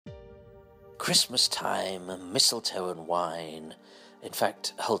Christmas time, mistletoe and wine. In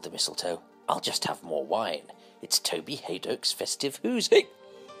fact, hold the mistletoe. I'll just have more wine. It's Toby Hadoke's Festive Who's. Hey!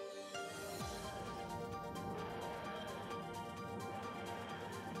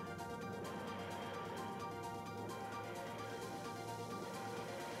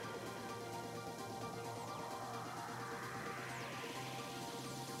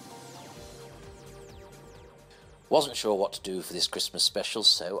 Wasn't sure what to do for this Christmas special,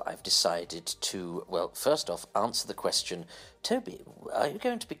 so I've decided to, well, first off, answer the question, Toby, are you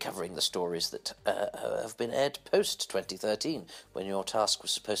going to be covering the stories that have been aired post-2013, when your task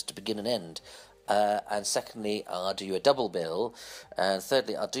was supposed to begin and end? And secondly, I'll do you a double bill. And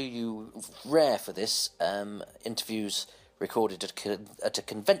thirdly, I'll do you, rare for this, interviews recorded at a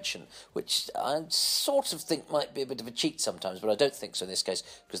convention, which I sort of think might be a bit of a cheat sometimes, but I don't think so in this case,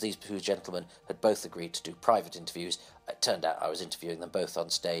 because these two gentlemen had both agreed to do private interviews. It turned out I was interviewing them both on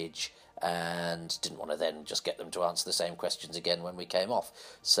stage and didn't want to then just get them to answer the same questions again when we came off.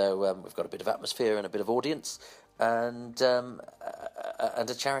 So we've got a bit of atmosphere and a bit of audience, and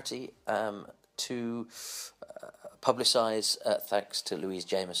a charity to publicise, thanks to Louise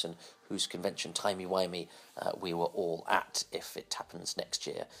Jameson, whose convention, timey-wimey, we were all at, if it happens next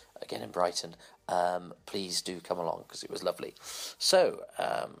year, again in Brighton. Please do come along, because it was lovely. So,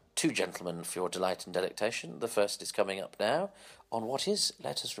 two gentlemen for your delight and delectation. The first is coming up now, on what is,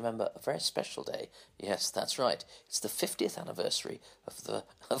 let us remember, a very special day. Yes, that's right. It's the 50th anniversary of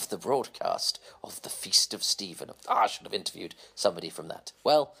the broadcast of the Feast of Stephen. I should have interviewed somebody from that.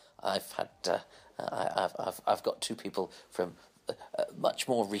 Well, I've got two people from much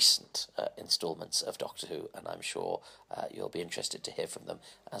more recent instalments of Doctor Who, and I'm sure you'll be interested to hear from them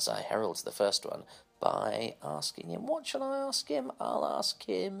as I herald the first one by asking him. What shall I ask him? I'll ask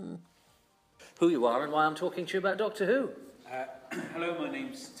him who you are and why I'm talking to you about Doctor Who. Hello, my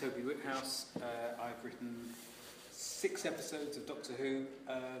name's Toby Whithouse. I've written 6 episodes of Doctor Who,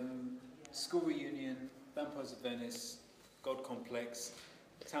 School Reunion, Vampires of Venice, God Complex,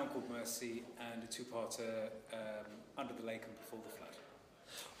 A Town Called Mercy, and a 2-parter, Under the Lake and Before the Flood.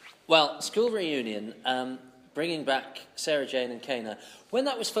 Well, School Reunion, bringing back Sarah Jane and Kana. When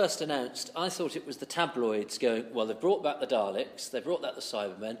that was first announced, I thought it was the tabloids going, well, they've brought back the Daleks, they've brought back the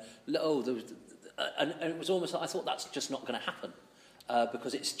Cybermen, and it was almost like, I thought that's just not going to happen,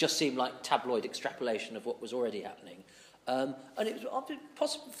 because it just seemed like tabloid extrapolation of what was already happening. And it was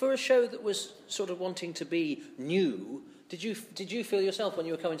possible for a show that was sort of wanting to be new. Did you feel yourself when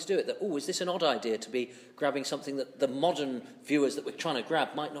you were coming to do it that, is this an odd idea to be grabbing something that the modern viewers that we're trying to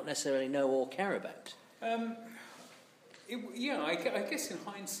grab might not necessarily know or care about? I guess in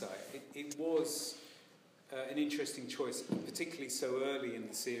hindsight, it was an interesting choice, particularly so early in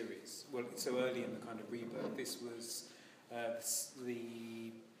the series. Well, so early in the kind of rebirth. This was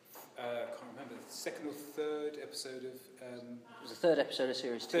the can't remember, the second or third episode of. It was the third episode of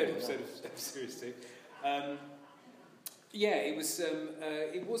series 2. Third episode of series 2. It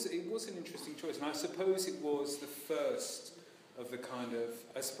was an interesting choice, and I suppose it was the first of the kind of,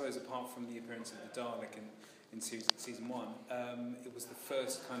 I suppose apart from the appearance of the Dalek in season 1, it was the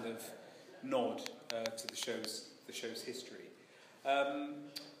first kind of nod to the show's history.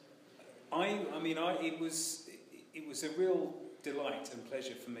 It was a real delight and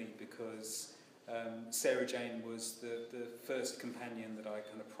pleasure for me because Sarah Jane was the first companion that I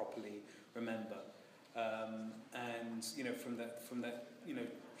kind of properly remember. And from that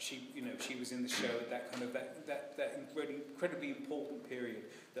she was in the show at that kind of that incredibly important period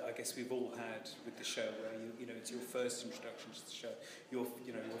that I guess we've all had with the show, where it's your first introduction to the show, your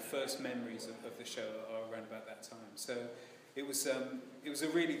first memories of the show are around about that time. So it was a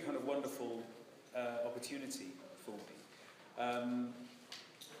really kind of wonderful opportunity for me,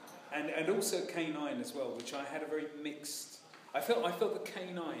 and also K9 as well, which I had a very mixed. I felt that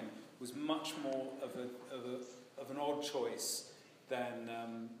K9 was much more of an odd choice than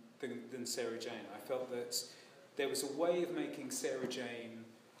Sarah Jane. I felt that there was a way of making Sarah Jane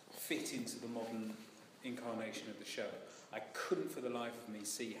fit into the modern incarnation of the show. I couldn't for the life of me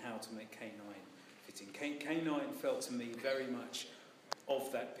see how to make K9 fit in. K9 felt to me very much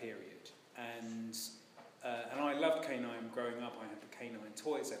of that period, and I loved K9 growing up. I had the K9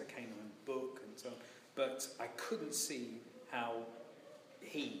 toys, I had a K9 book, and so on. But I couldn't see how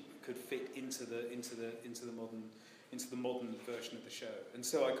he could fit into the modern version of the show, and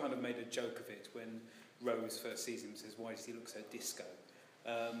so I kind of made a joke of it when Rose first sees him and says, "Why does he look so disco?"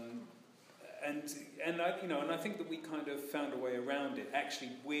 And I think that we kind of found a way around it,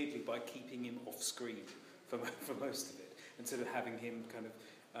 actually weirdly, by keeping him off screen for most of it, and sort of having him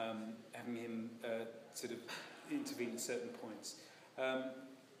sort of intervene at certain points.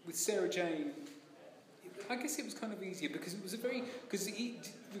 with Sarah Jane, I guess it was kind of easier because it was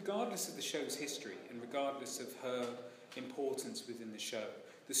regardless of the show's history and regardless of her importance within the show,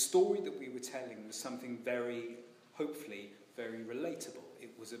 the story that we were telling was something very, hopefully, very relatable.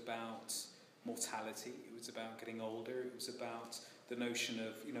 It was about mortality, it was about getting older, it was about the notion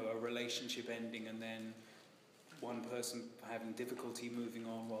of, a relationship ending and then one person having difficulty moving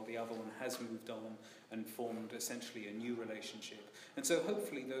on while the other one has moved on and formed essentially a new relationship. And so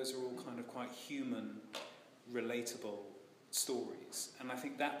hopefully those are all kind of quite human, relatable stories. And I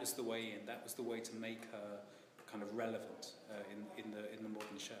think that was the way in, that was the way to make her kind of relevant in the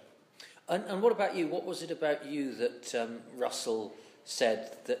modern show. And what about you? What was it about you that Russell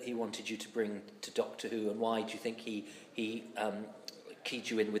said that he wanted you to bring to Doctor Who, and why do you think he keyed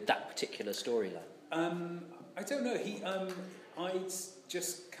you in with that particular storyline? I don't know. I'd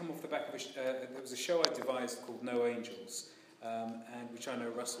just come off the back of there was a show I devised called No Angels, and which I know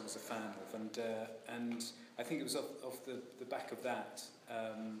Russell was a fan of, and I think it was off the back of that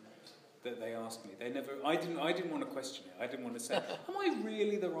that they asked me. I didn't want to question it. I didn't want to say, am I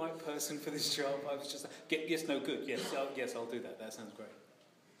really the right person for this job? I was just like, yes, no, good, yes, I'll do that. That sounds great.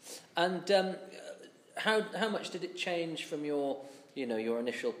 And how much did it change from your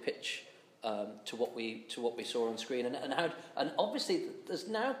initial pitch to what we saw on screen, and obviously there's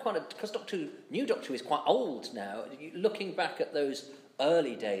now because New Doctor Who is quite old now. Looking back at those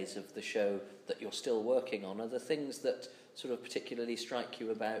early days of the show that you're still working on, are there things that sort of particularly strike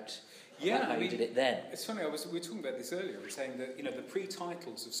you about how you did it then? It's funny. We were talking about this earlier. We were saying that the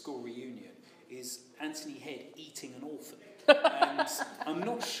pre-titles of School Reunion is Anthony Head eating an orphan, and I'm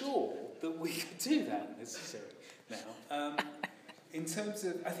not sure that we could do that necessarily now. In terms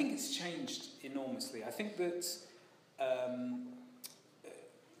of, I think it's changed enormously. I think that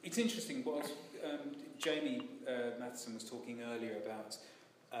it's interesting. Jamie Matheson was talking earlier about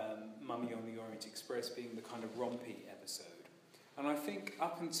Mummy on the Orient Express being the kind of rompy episode. And I think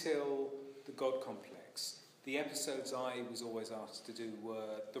up until the God Complex, the episodes I was always asked to do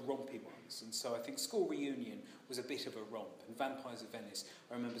were the rompy ones. And so I think School Reunion was a bit of a romp. And Vampires of Venice,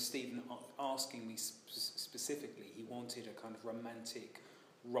 I remember Stephen asking me specifically, he wanted a kind of romantic,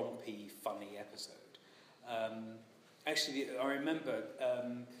 rompy, funny episode. Actually, I remember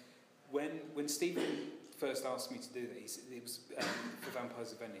when Stephen first asked me to do that, it was for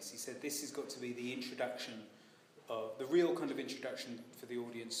Vampires of Venice, he said, this has got to be the introduction, the real kind of introduction for the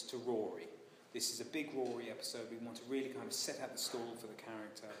audience to Rory. This is a big Rory episode. We want to really kind of set out the stall for the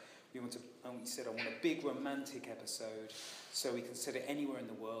character. He said, I want a big romantic episode so we can set it anywhere in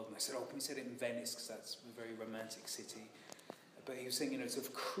the world. And I said, can we set it in Venice, because that's a very romantic city. But he was saying, it's a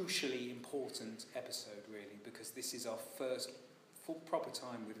crucially important episode, really, because this is our first full proper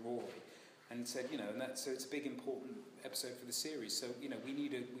time with Rory. And he said, so it's a big important episode for the series. So, we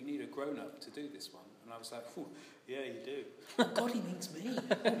need a grown-up to do this one. And I was like, yeah, you do. Oh, God, he means me.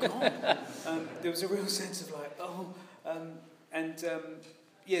 Oh, God. There was a real sense of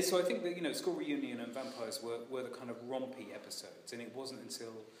so I think that, School Reunion and Vampires were the kind of rompy episodes. And it wasn't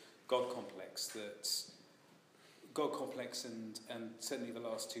until God Complex and certainly the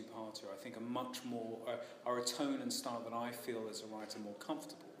last two-parter, I think, are much more, are a tone and style that I feel as a writer more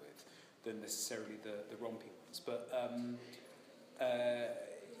comfortable with than necessarily the rompy ones. But,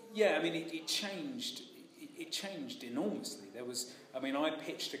 it changed enormously. I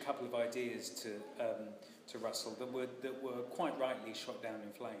pitched a couple of ideas to Russell that were quite rightly shot down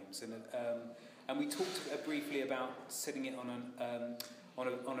in flames, and we talked briefly about setting it on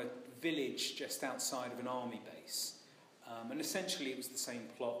a village just outside of an army base, and essentially it was the same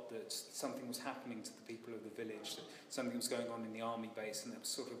plot, that something was happening to the people of the village, that something was going on in the army base, and that was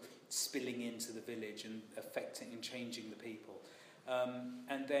sort of spilling into the village and affecting and changing the people,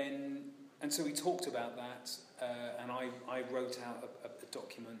 and so we talked about that, and I wrote out a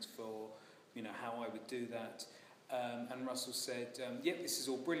document for how I would do that, and Russell said, yep, this is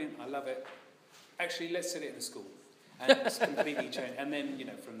all brilliant, I love it, actually let's set it in the school, and it's completely changed, and then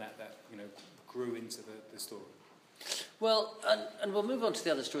from that grew into the story. Well, and we'll move on to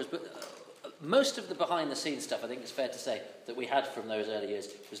the other stories, but most of the behind-the-scenes stuff, I think it's fair to say, that we had from those early years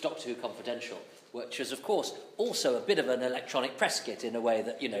was Doctor Who Confidential, which is, of course, also a bit of an electronic press kit in a way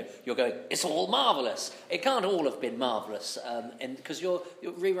that, you're going, it's all marvellous. It can't all have been marvellous, because you're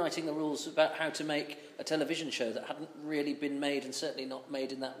rewriting the rules about how to make a television show that hadn't really been made, and certainly not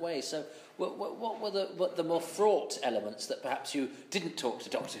made in that way. So what were the more fraught elements that perhaps you didn't talk to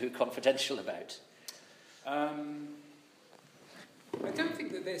Doctor Who Confidential about? I don't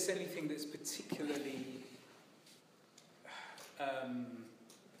think that there's anything that's particularly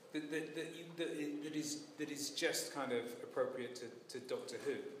that is just kind of appropriate to Doctor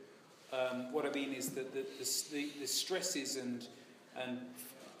Who. What I mean is that the stresses and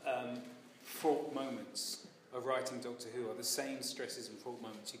fraught moments of writing Doctor Who are the same stresses and fraught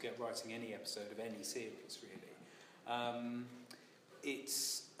moments you get writing any episode of any series, really.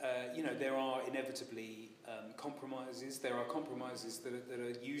 There are inevitably compromises. There are compromises that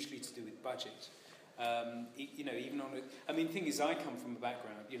are usually to do with budget. Even on the thing is, I come from a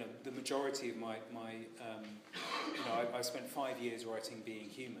background. The majority of my I spent 5 years writing Being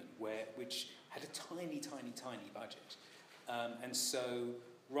Human, which had a tiny budget, and so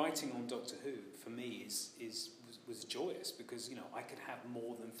writing on Doctor Who for me was joyous because I could have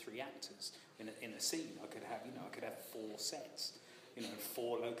more than 3 actors in a scene. I could have 4 sets,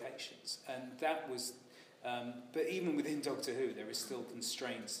 4 locations, and that was. But even within Doctor Who, there is still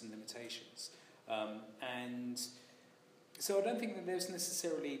constraints and limitations. And so I don't think that there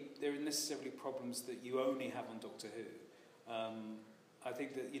are necessarily problems that you only have on Doctor Who. I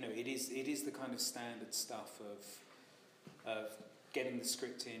think that it is the kind of standard stuff of getting the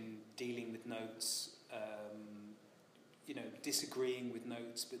script in, dealing with notes, disagreeing with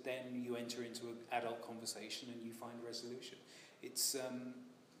notes, but then you enter into an adult conversation and you find a resolution. It's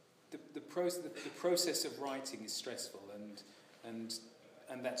the process of writing is stressful, and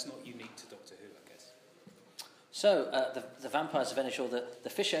that's not unique to Doctor Who, I guess. So, the Vampires of Venice, or the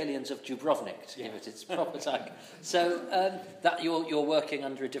Fish Aliens of Dubrovnik, to give it its proper tag. So, that you're working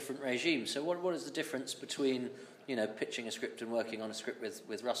under a different regime. So, what is the difference between pitching a script and working on a script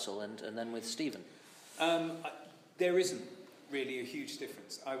with Russell and then with Stephen? There isn't really a huge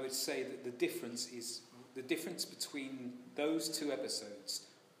difference. I would say that the difference between those 2 episodes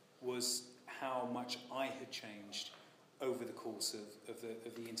was how much I had changed over the course of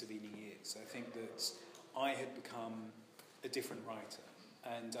the intervening years. I think that I had become a different writer,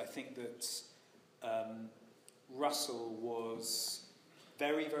 and I think that Russell was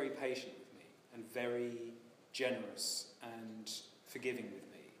very, very patient with me and very generous and forgiving with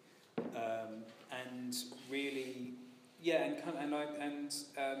me, and really,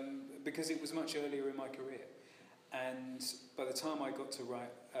 because it was much earlier in my career, and by the time I got to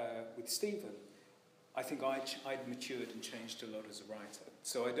write with Stephen, I think I'd matured and changed a lot as a writer.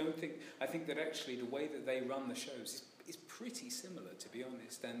 So I think that actually the way that they run the shows is pretty similar, to be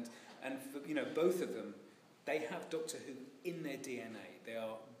honest. And for, both of them, they have Doctor Who in their DNA.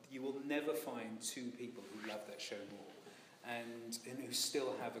 You will never find 2 people who love that show more, and who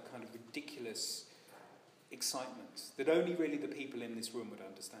still have a kind of ridiculous excitement that only really the people in this room would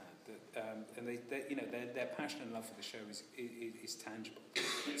understand. And their passion and love for the show is tangible.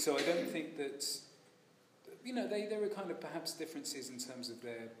 So I don't think that. There are kind of perhaps differences in terms of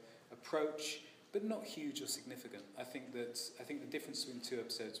their approach, but not huge or significant. I think the difference between 2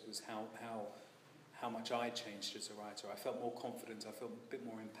 episodes was how much I changed as a writer. I felt more confident. I felt a bit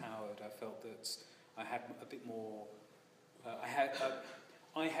more empowered. I felt that I had a bit more.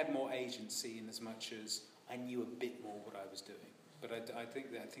 I had more agency in as much as I knew a bit more what I was doing. But I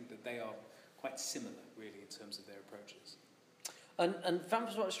think that they are quite similar, really, in terms of their approaches. And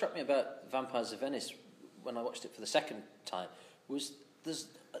what struck me about Vampires of Venice when I watched it for the second time was there's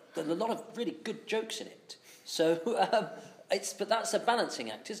a lot of really good jokes in it. So but that's a balancing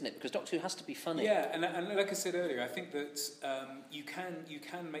act, isn't it? Because Doctor Who has to be funny. Yeah, and like I said earlier, I think that you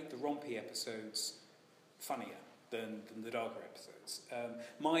can make the rompy episodes funnier than the darker episodes.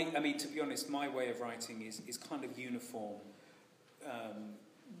 To be honest, my way of writing is kind of uniform.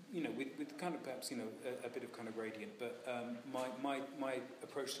 With kind of perhaps a bit of kind of gradient, but my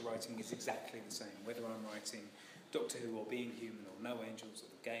approach to writing is exactly the same. Whether I'm writing Doctor Who or Being Human or No Angels or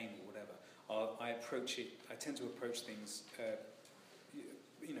The Game or whatever, I tend to approach things,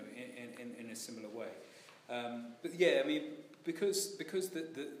 in a similar way. But yeah, because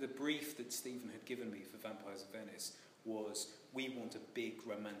the brief that Stephen had given me for Vampires of Venice was, we want a big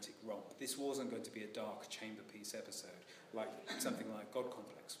romantic romp. This wasn't going to be a dark chamber piece episode like something like God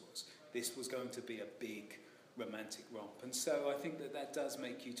Complex was. This was going to be a big romantic romp. And so I think that does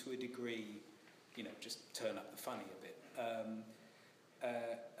make you, to a degree, just turn up the funny a bit.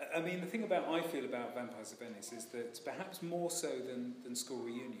 The thing I feel about Vampires of Venice is that perhaps more so than School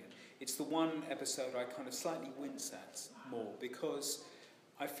Reunion, it's the one episode I kind of slightly wince at more, because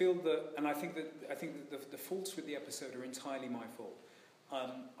I feel that, and I think that the faults with the episode are entirely my fault.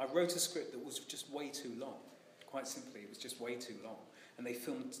 I wrote a script that was just way too long. Quite simply, it was just way too long. And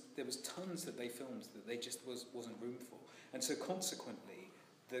there was tons that they filmed that they just wasn't room for. And so consequently,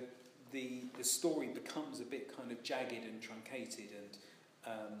 the story becomes a bit kind of jagged and truncated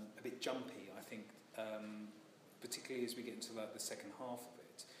and a bit jumpy, I think, particularly as we get into the second half of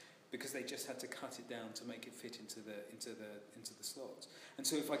it. because they just had to cut it down to make it fit into the slots. And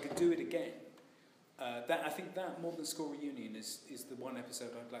so if I could do it again, I think that Modern School Reunion is the one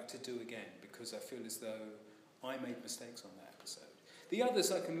episode I'd like to do again, because I feel as though I made mistakes on that episode. The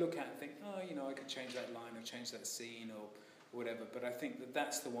others I can look at and think, I could change that line or change that scene or whatever, but I think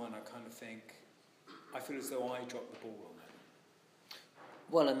that's the one I kind of think, I feel as though I dropped the ball on that.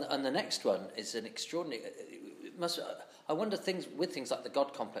 Well, and the next one is an extraordinary... I wonder things like the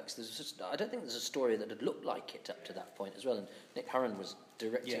God Complex. I don't think there's a story that had looked like it up to that point as well. And Nick Hurren was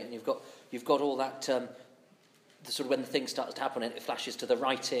directing it, and you've got all that the sort of when the thing starts to happen and it flashes to the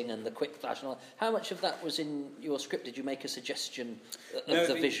writing and the quick flash and all. How much of that was in your script? Did you make a suggestion of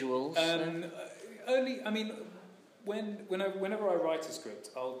the visuals? Whenever I write a script,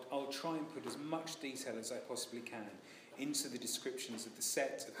 I'll try and put as much detail as I possibly can into the descriptions of the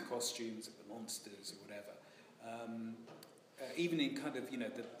set, of the costumes, of the monsters, or whatever. Even in kind of,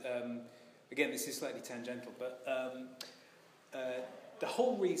 again, this is slightly tangential, but the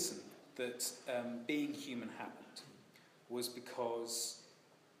whole reason that Being Human happened was because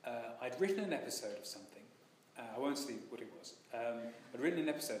I'd written an episode of something. I won't say what it was. I'd written an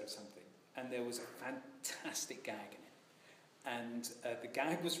episode of something, and there was a fantastic gag in it. And the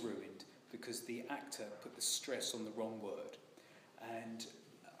gag was ruined because the actor put the stress on the wrong word. And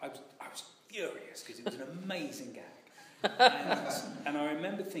I was furious because it was an amazing gag. And I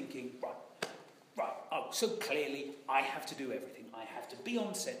remember thinking, so clearly I have to do everything. I have to be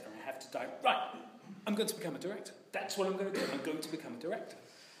on set and I have to direct. Right, I'm going to become a director. That's what I'm going to do. I'm going to become a director.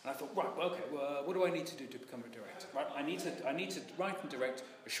 And I thought, what do I need to do to become a director? Right, I need to write and direct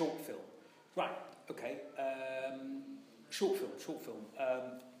a short film. Right, okay, short film.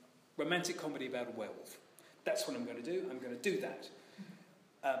 Romantic comedy about a werewolf. That's what I'm going to do. I'm going to do that.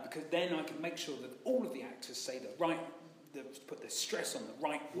 Because then I can make sure that all of the actors say put the stress on the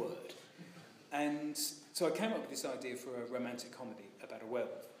right word. And so I came up with this idea for a romantic comedy about a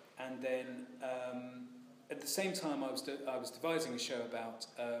werewolf. And then at the same time I was devising a show about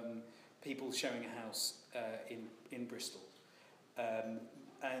people sharing a house in Bristol,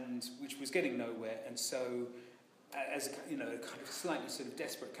 and which was getting nowhere. And so, as a kind of slightly sort of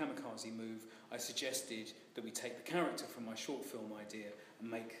desperate kamikaze move, I suggested that we take the character from my short film idea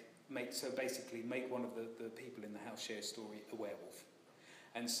and make one of the people in the house share story a werewolf.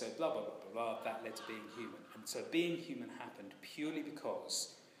 And so blah blah blah blah blah. That led to Being Human. And so Being Human happened purely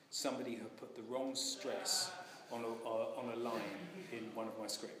because somebody had put the wrong stress on a line in one of my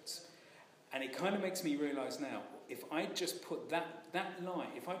scripts. And it kind of makes me realise now, if I just put that line,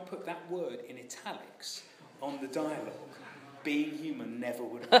 if I put that word in italics on the dialogue, Being Human never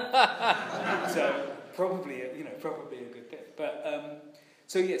would have happened. So probably a good thing. But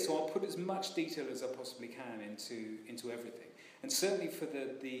so I'll put as much detail as I possibly can into everything. And certainly for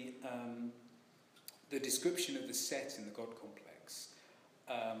the description of the set in the God Complex,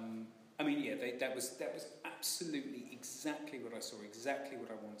 that was absolutely exactly what I saw, exactly what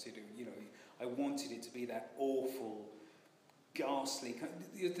I wanted. I wanted it to be that awful, ghastly,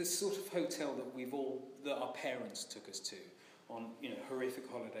 the sort of hotel that our parents took us to on horrific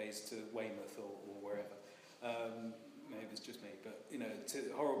holidays to Weymouth or wherever. Maybe it's just me, but to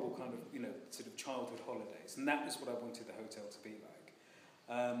horrible kind of sort of childhood holidays, and that was what I wanted the hotel to be like.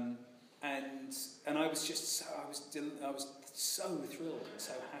 And I was just I was so thrilled and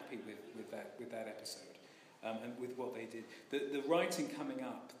so happy with that episode, and with what they did. The writing coming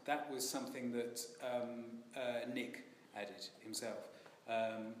up, that was something that Nick added himself,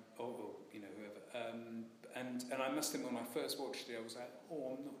 or whoever. And I must admit, when I first watched it, I was like,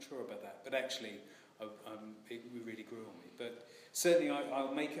 I'm not sure about that. But actually, it really grew on me. But certainly,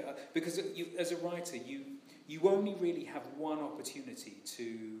 I'll make it because as a writer, you only really have one opportunity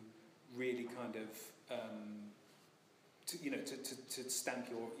to really kind of to stamp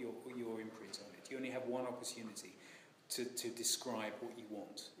your imprint on it. You only have one opportunity to describe what you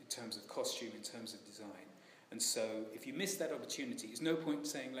want in terms of costume, in terms of design. And so, if you miss that opportunity, there's no point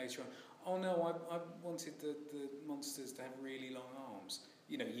saying later on, "Oh no, I wanted the monsters to have really long arms."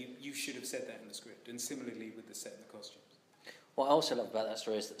 You should have said that in the script. And similarly with the set and the costumes. What I also love about that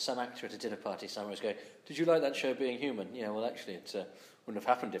story is that some actor at a dinner party somewhere was going, "Did you like that show Being Human?" Yeah, well, actually, it wouldn't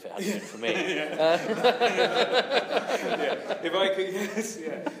have happened if it hadn't been for me. If I could, yes,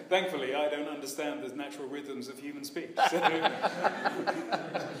 yeah. Thankfully, I don't understand the natural rhythms of human speech. So.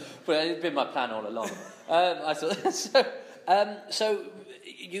 Well, it's been my plan all along. I thought so.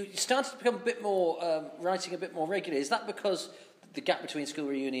 You started to become a bit more writing a bit more regularly. Is that because the gap between School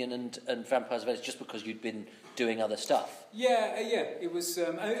Reunion and Vampires Village, just because you'd been doing other stuff? Yeah. It was.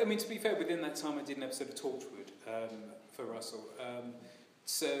 To be fair, within that time, I did an episode of Torchwood for Russell.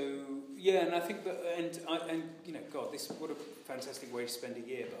 So yeah, and I think that, and you know, God, this what a fantastic way to spend a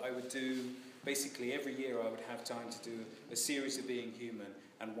year. But I would do basically every year. I would have time to do a series of Being Human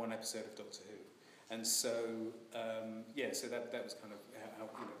and one episode of Doctor Who, and so so that was kind of how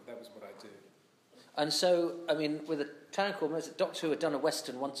that was what I do. And so, I mean, with a town called Mercy, Doctor Who had done a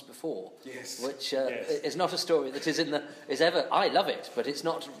Western once before, yes, which is not a story that is ever. I love it, but it's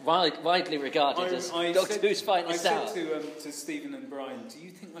not widely regarded as Doctor Who's finest hour. I said to Stephen and Brian, "Do you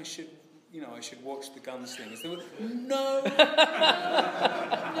think I should, I should watch the Gunslingers?" They were, no,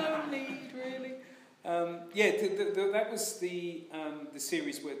 no need really. That was the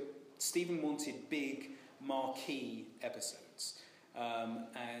series where Stephen wanted big marquee episodes.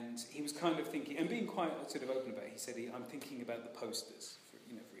 And he was kind of thinking, and being quite sort of open about it, he said, I'm thinking about the posters,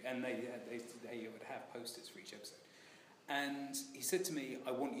 and they would have posters for each episode. And he said to me,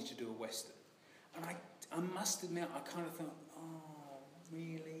 I want you to do a Western. And I must admit, I kind of thought, oh,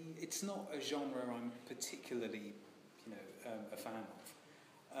 really? It's not a genre I'm particularly, a fan of.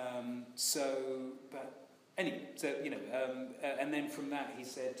 And then from that, he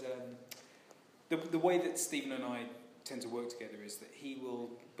said, the way that Stephen and I tend to work together is that he will,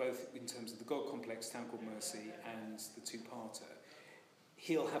 both in terms of the God Complex, Town Called Mercy, and the two-parter,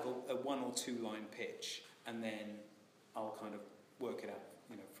 he'll have a 1 or 2 line pitch, and then I'll kind of work it out,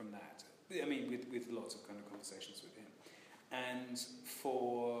 from that. I mean, with lots of kind of conversations with him. And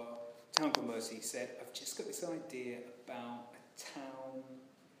for Town Called Mercy, he said, I've just got this idea about a town,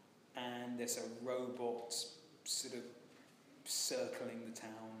 and there's a robot sort of circling the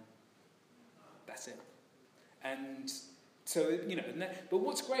town. That's it. And so, but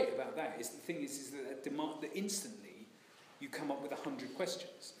what's great about that is the thing is that instantly you come up with 100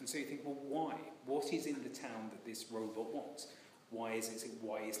 questions. And so you think, well, why? What is in the town that this robot wants? Why isn't it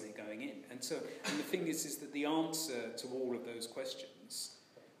going in? And the thing is that the answer to all of those questions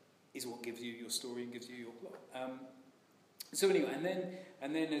is what gives you your story and gives you your plot. So anyway,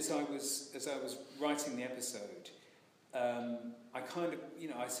 and then as I was writing the episode, I kind of,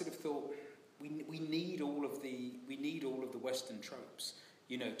 I sort of thought, we need all of the Western tropes,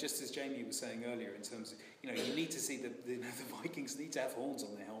 just as Jamie was saying earlier, in terms of you need to see the Vikings need to have horns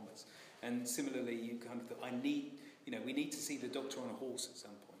on their helmets, and similarly you kind of we need to see the Doctor on a horse at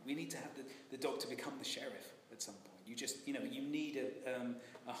some point. We need to have the Doctor become the sheriff at some point. You just you need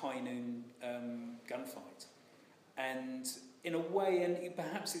a high noon gunfight, and in a way, and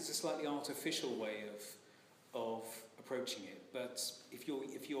perhaps it's a slightly artificial way of approaching it, but if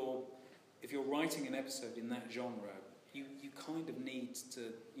you're writing an episode in that genre, you kind of need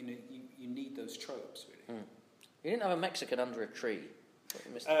to, you need those tropes, really. Mm. You didn't have a Mexican under a tree.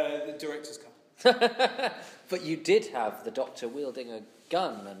 The director's cut. But you did have the Doctor wielding a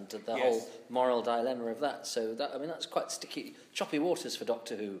gun and the whole moral dilemma of that. So that's quite sticky, choppy waters for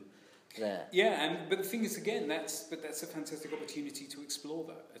Doctor Who there. Yeah, but the thing is, again, that's a fantastic opportunity to explore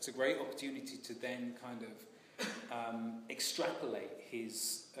that. It's a great opportunity to then kind of extrapolate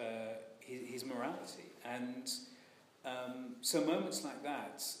his morality, and so moments like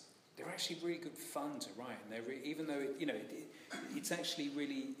that, they're actually really good fun to write, and even though it's actually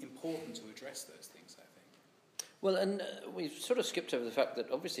really important to address those things, I think. Well, and we've sort of skipped over the fact that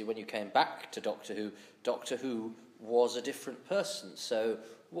obviously when you came back to Doctor Who was a different person. So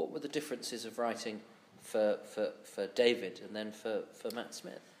what were the differences of writing for David and then for Matt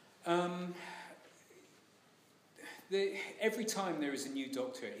Smith? Every time there is a new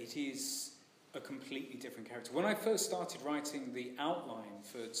Doctor, it is a completely different character. When I first started writing the outline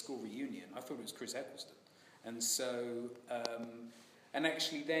for School Reunion, I thought it was Chris Eccleston. And so, and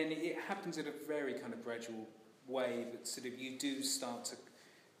actually then it happens in a very kind of gradual way that sort of you do start to,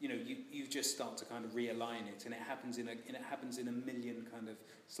 you just start to kind of realign it, and it happens in a million kind of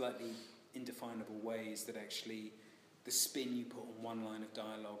slightly indefinable ways that actually the spin you put on one line of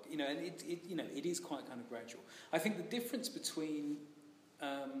dialogue, and it is quite kind of gradual. I think the difference between,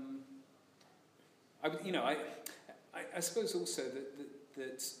 I suppose also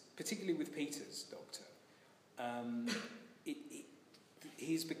that particularly with Peter's Doctor,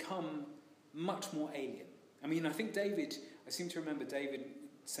 he's become much more alien. I mean, I seem to remember David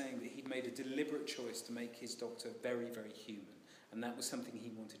saying that he'd made a deliberate choice to make his Doctor very, very human, and that was something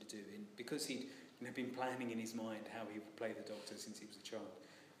he wanted to do, because he'd been planning in his mind how he would play the Doctor since he was a child.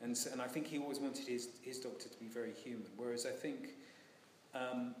 And I think he always wanted his Doctor to be very human, whereas I think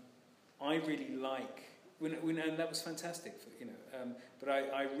I really like, and that was fantastic, but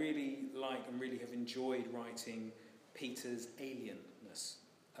I really like and really have enjoyed writing Peter's alienness,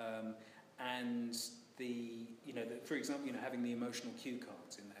 and for example, having the emotional cue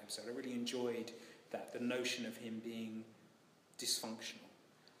cards in that episode. I really enjoyed that, the notion of him being dysfunctional.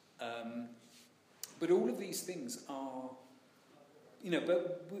 But all of these things are,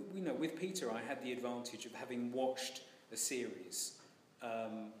 but with Peter, I had the advantage of having watched a series,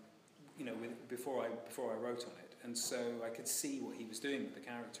 before I wrote on it, and so I could see what he was doing with the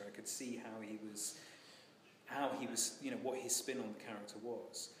character. I could see how he was, what his spin on the character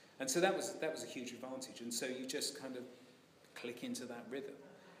was, and so that was a huge advantage. And so you just kind of click into that rhythm.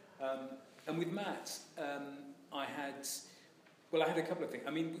 And with Matt, I had a couple of things.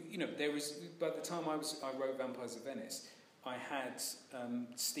 I mean, there was, by the time I wrote Vampires of Venice, I had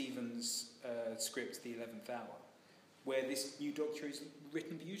Stephen's script, The 11th Hour, where this new Doctor is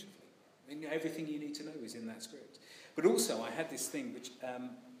written beautifully. And everything you need to know is in that script. But also, I had this thing which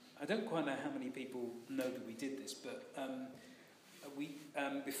I don't quite know how many people know that we did this, but we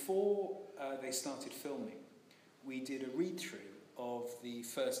before they started filming, we did a read-through of the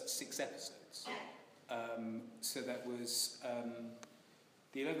first 6 episodes. So that was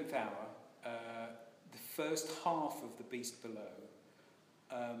The 11th Hour, the first half of The Beast Below,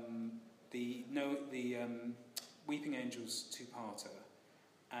 the Weeping Angels two-parter,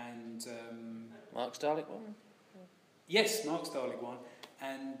 and Mark's Dalek one? Yes, Mark's Dalek one,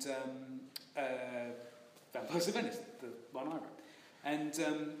 and Vampires of Venice, the one I wrote. And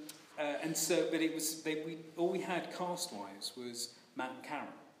so, but it was, all we had cast-wise was Matt and Karen.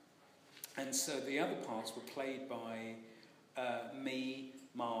 And so the other parts were played by me,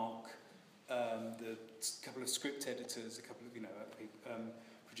 Mark, the couple of script editors, a couple of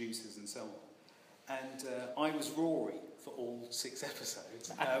producers, and so on. And I was Rory for all 6 episodes,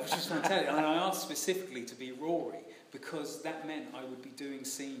 which was fantastic. And I asked specifically to be Rory because that meant I would be doing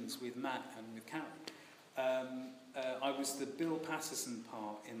scenes with Matt and with Karen. I was the Bill Patterson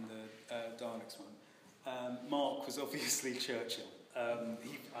part in the Daleks one. Mark was obviously Churchill.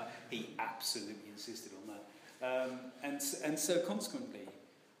 He absolutely insisted on that, and so consequently,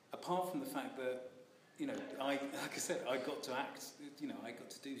 apart from the fact that like I said, I got to act, I got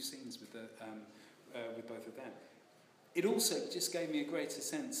to do scenes with both of them. It also just gave me a greater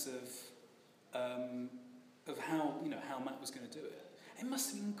sense of how how Matt was going to do it. It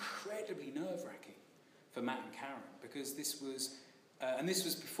must have been incredibly nerve-wracking for Matt and Karen because this was. And this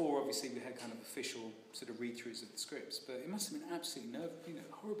was before, obviously, we had kind of official sort of read-throughs of the scripts, but it must have been absolutely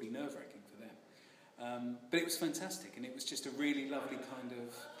horribly nerve-wracking for them. But it was fantastic, and it was just a really lovely kind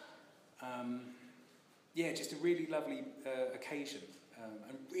of, just a really lovely occasion,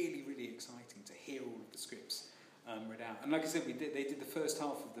 and really, really exciting to hear all of the scripts read out. And like I said, they did the first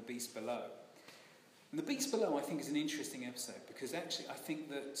half of The Beast Below. And The Beast Below, I think, is an interesting episode, because actually I think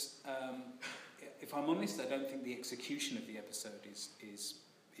that... if I'm honest, I don't think the execution of the episode is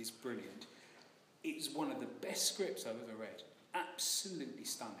brilliant. It's one of the best scripts I've ever read. Absolutely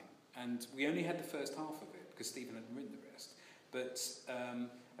stunning. And we only had the first half of it because Stephen hadn't written the rest. But I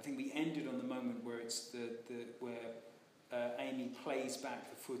think we ended on the moment where it's where Amy plays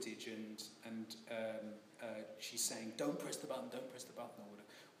back the footage and she's saying, "Don't press the button, don't press the button," or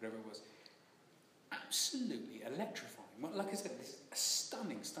whatever it was. Absolutely electrifying. Well, like I said, it's a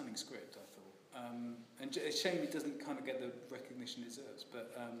stunning script, I thought. And a shame it doesn't kind of get the recognition it deserves.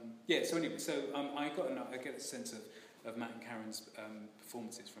 But so anyway, I get a sense of Matt and Karen's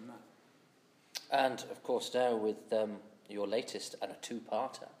performances from that. And of course now with your latest and a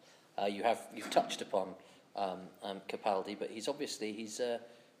 2-parter, you've touched upon Capaldi, but he's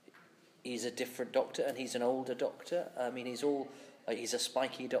a different Doctor, and he's an older Doctor. I mean, he's a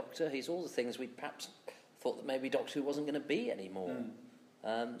spiky Doctor. He's all the things we perhaps thought that maybe Doctor Who wasn't going to be anymore.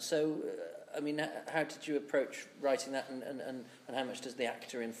 I mean, how did you approach writing that, and how much does the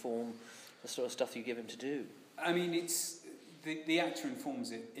actor inform the sort of stuff you give him to do? I mean, it's the actor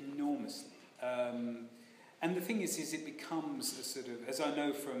informs it enormously, and the thing is it becomes a sort of, as I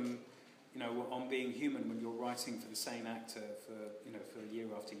know from, on Being Human, when you're writing for the same actor for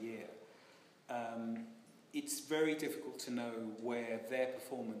year after year, it's very difficult to know where their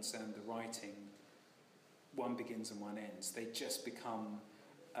performance and the writing, one begins and one ends. They just become.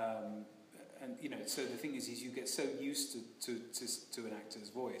 So the thing is you get so used to an actor's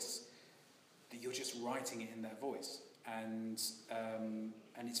voice that you're just writing it in that voice, and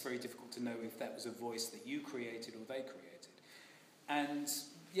it's very difficult to know if that was a voice that you created or they created. And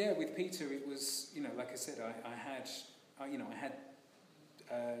with Peter, it was like I said, I had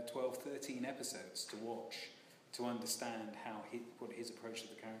 12, 13 episodes to watch to understand what his approach to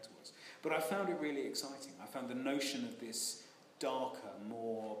the character was. But I found it really exciting. I found the notion of this darker,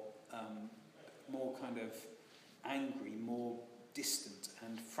 more kind of angry, more distant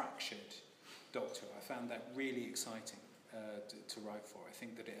and fractured Doctor. I found that really exciting to write for. I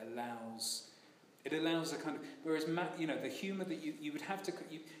think that it allows It allows a kind of, whereas the humour that you would have to,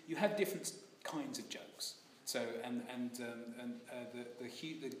 you have different kinds of jokes. So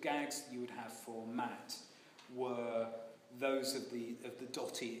the gags you would have for Matt were those of the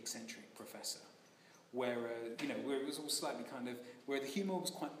dotty eccentric professor, where where it was all slightly kind of, where the humour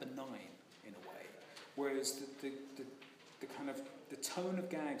was quite benign in a way, whereas the kind of the tone of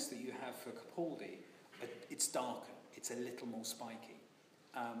gags that you have for Capaldi, it's darker, it's a little more spiky.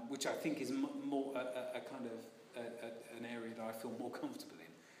 Which I think is more a kind of an area that I feel more comfortable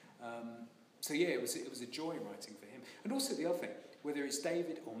in. So yeah, it was a joy writing for him. And also the other thing, whether it's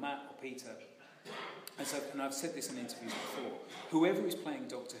David or Matt or Peter, and I've said this in interviews before, whoever is playing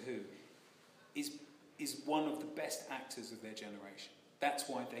Doctor Who is one of the best actors of their generation. That's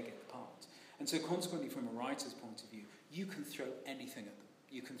why they get the part. And so consequently, from a writer's point of view, you can throw anything at them.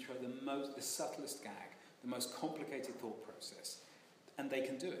 You can throw the subtlest gag, the most complicated thought process, and they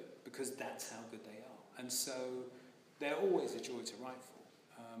can do it because that's how good they are. And so they're always a joy to write for.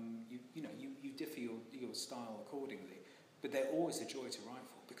 You differ your style accordingly, but they're always a joy to write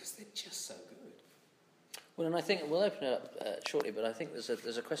for because they're just so good. Well, and I think we'll open it up shortly, but I think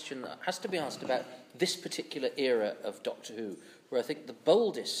there's a question that has to be asked about this particular era of Doctor Who, where I think the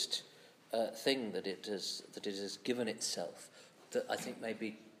boldest thing that it has given itself, that I think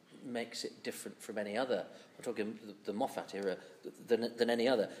maybe makes it different from any other, I'm talking the Moffat era, than any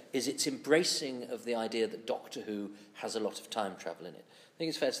other, is its embracing of the idea that Doctor Who has a lot of time travel in it. I think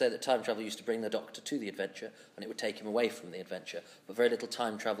it's fair to say that time travel used to bring the Doctor to the adventure, and it would take him away from the adventure, but very little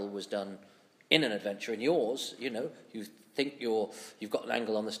time travel was done in an adventure. In yours, you think you've got an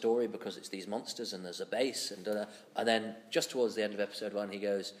angle on the story because it's these monsters and there's a base, and then just towards the end of episode 1 he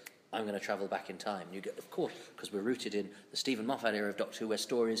goes, I'm going to travel back in time. You get, of course, because we're rooted in the Stephen Moffat era of Doctor Who, where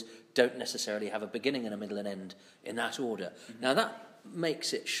stories don't necessarily have a beginning and a middle and end in that order. Mm-hmm. Now that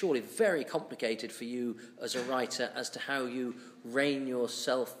makes it surely very complicated for you as a writer as to how you rein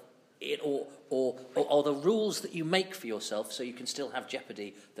yourself in, or the rules that you make for yourself, so you can still have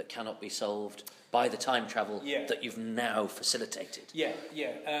jeopardy that cannot be solved by the time travel that you've now facilitated.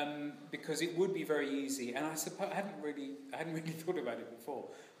 Because it would be very easy, and I suppose I hadn't really thought about it before.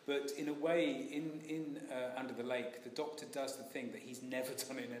 But in a way, in Under the Lake, the Doctor does the thing that he's never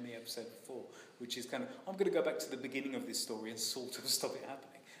done in any episode before, which is kind of, I'm going to go back to the beginning of this story and sort of stop it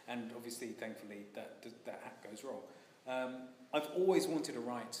happening. And obviously, thankfully, that goes wrong. I've always wanted to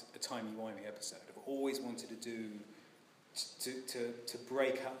write a timey-wimey episode. I've always wanted to do to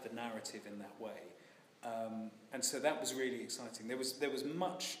break up the narrative in that way. And so that was really exciting. There was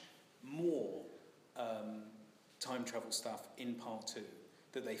much more time travel stuff in part 2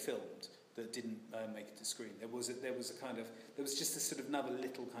 that they filmed that didn't make it to screen. There was just a sort of another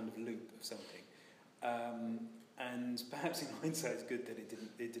little kind of loop of something, and perhaps in hindsight it's good that it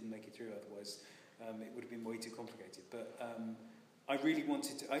didn't make it through. Otherwise, it would have been way too complicated. But I really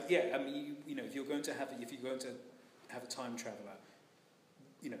wanted to. If you're going to have a time traveller,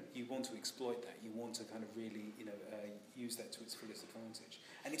 you want to exploit that. You want to kind of really use that to its fullest advantage.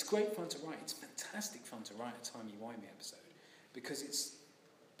 And it's great fun to write. It's fantastic fun to write a timey-wimey episode because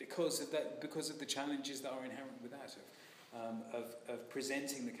of the challenges that are inherent with that, of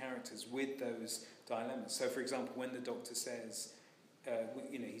presenting the characters with those dilemmas. So, for example, when the Doctor says,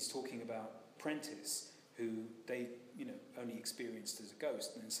 he's talking about Prentice, who they, only experienced as a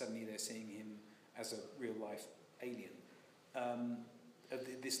ghost, and then suddenly they're seeing him as a real-life alien.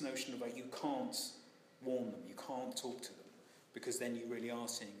 This notion of you can't warn them, you can't talk to them, because then you really are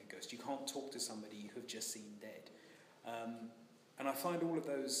seeing a ghost. You can't talk to somebody you have just seen dead. And I find all of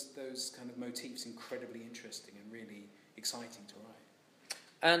those kind of motifs incredibly interesting and really exciting to write.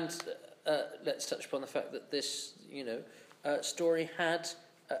 And let's touch upon the fact that this, story had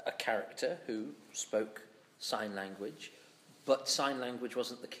a character who spoke sign language, but sign language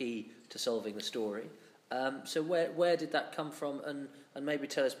wasn't the key to solving the story. So where did that come from? And maybe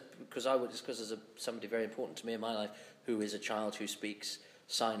tell us, because there's somebody very important to me in my life who is a child who speaks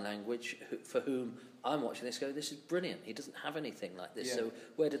sign language, for whom I'm watching this go, this is brilliant. He doesn't have anything like this. Yeah. So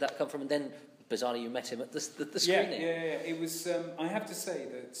where did that come from? And then, bizarrely, you met him at the screening. Yeah. It was. I have to say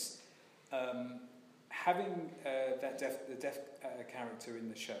that having the deaf character in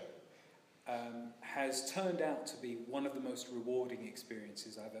the show has turned out to be one of the most rewarding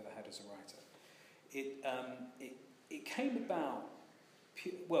experiences I've ever had as a writer. It came about.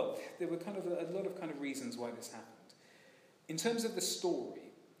 There were kind of a lot of kind of reasons why this happened. In terms of the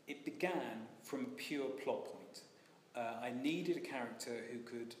story, it began from a pure plot point. I needed a character who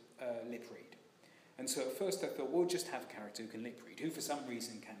could lip read. And so at first I thought, we'll just have a character who can lip read, who for some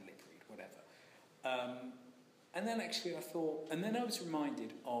reason can lip read, whatever. And then actually I thought, and then I was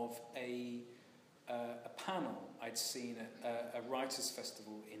reminded of a panel I'd seen at a writers'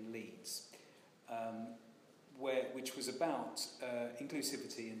 festival in Leeds, which was about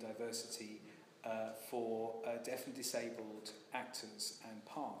inclusivity and diversity for deaf and disabled actors and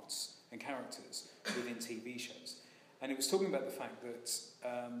parts and characters within TV shows. And it was talking about the fact that,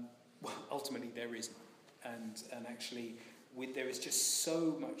 ultimately there is none. And actually, there is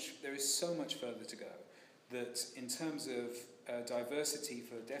so much further to go, that in terms of diversity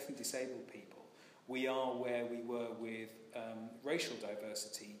for deaf and disabled people, we are where we were with racial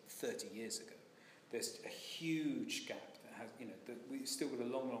diversity 30 years ago. There's a huge gap that we've still got a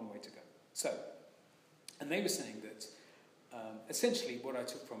long, long way to go. So, and they were saying that essentially what I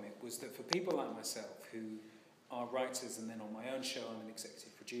took from it was that for people like myself who are writers, and then on my own show I'm an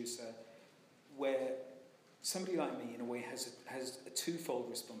executive producer, where somebody like me in a way has a twofold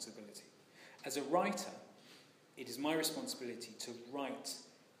responsibility. As a writer, it is my responsibility to write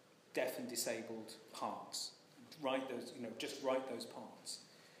deaf and disabled parts, just write those parts.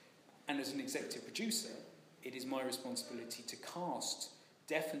 And as an executive producer, it is my responsibility to cast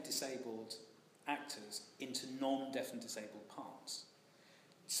deaf and disabled actors into non-deaf and disabled parts.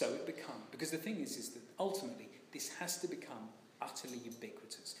 So it because the thing is that ultimately this has to become utterly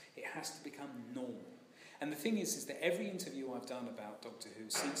ubiquitous. It has to become normal. And the thing is that every interview I've done about Doctor Who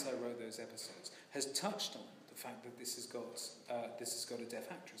since I wrote those episodes has touched on the fact that this has got a deaf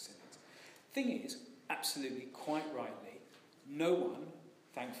actress in it. Thing is, absolutely, quite rightly, no one,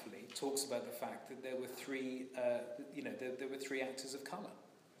 thankfully, talks about the fact that there were three actors of colour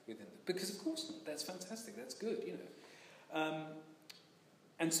within them. Because of course not. That's fantastic. That's good.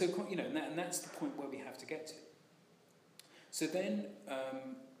 And so and that's the point where we have to get to. So then,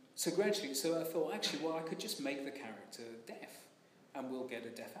 gradually, I thought actually, well, I could just make the character deaf, and we'll get a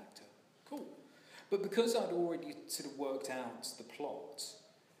deaf actor. Cool. But because I'd already sort of worked out the plot.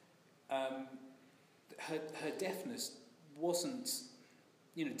 Her deafness wasn't,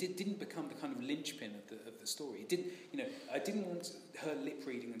 didn't become the kind of linchpin of the story. It didn't, I didn't want her lip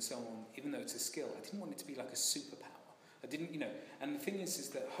reading and so on, even though it's a skill. I didn't want it to be like a superpower. I didn't, and the thing is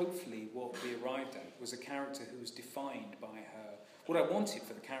that hopefully what we arrived at was a character who was defined by her. What I wanted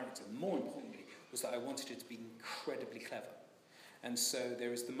for the character, more importantly, was that I wanted her to be incredibly clever. And so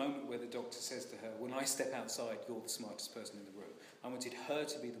there is the moment where the Doctor says to her, "When I step outside, you're the smartest person in the room." I wanted her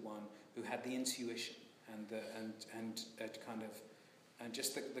to be the one who had the intuition and the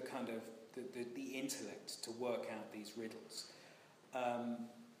intellect to work out these riddles,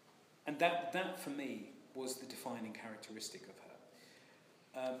 and that for me was the defining characteristic of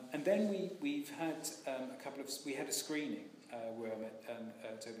her. And then we've had we had a screening where I met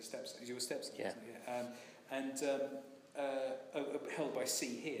Toby stepson, your stepson, yeah. Held by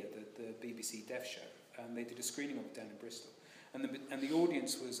See Here, the BBC Deaf show. They did a screening of it down in Bristol. And the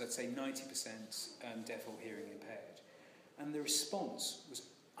audience was, I'd say, 90% deaf or hearing impaired. And the response was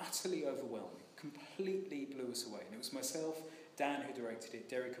utterly overwhelming, completely blew us away. And it was myself, Dan who directed it,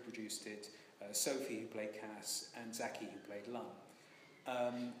 Derek who produced it, Sophie who played Cass, and Zaki who played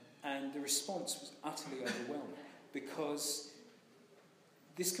Lum. And the response was utterly overwhelming because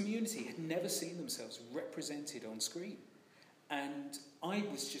this community had never seen themselves represented on screen. And I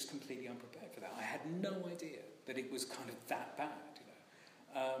was just completely unprepared for that. I had no idea that it was kind of that bad,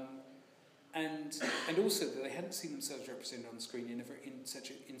 and also that they hadn't seen themselves represented on screen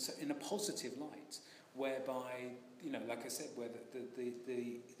in a positive light, whereby like I said, where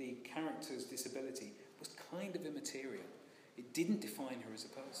the character's disability was kind of immaterial. It didn't define her as a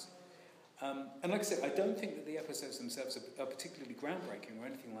person. And like I said, I don't think that the episodes themselves are particularly groundbreaking or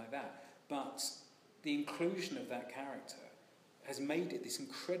anything like that, but the inclusion of that character has made it this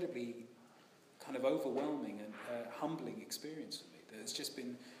incredibly kind of overwhelming and humbling experience for me that has just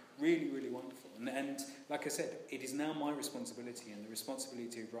been really, really wonderful. And like I said, it is now my responsibility and the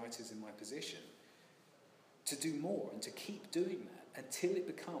responsibility of writers in my position to do more and to keep doing that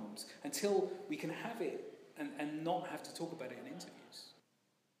until we can have it and not have to talk about it in interviews.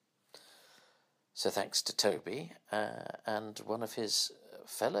 So thanks to Toby and one of his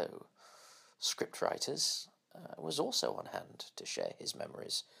fellow scriptwriters was also on hand to share his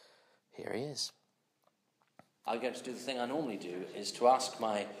memories. Here he is. I'm going to do the thing I normally do, is to ask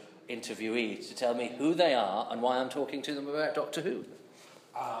my interviewee to tell me who they are and why I'm talking to them about Doctor Who.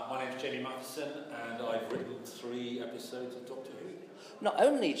 My name's Jamie Matheson, and I've written 3 episodes of Doctor Who. Not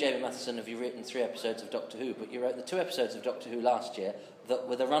only, Jamie Matheson, have you written 3 episodes of Doctor Who, but you wrote the 2 episodes of Doctor Who last year that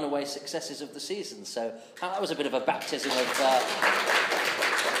were the runaway successes of the season. So that was a bit of a baptism of...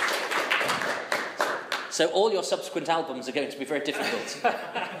 So all your subsequent albums are going to be very difficult.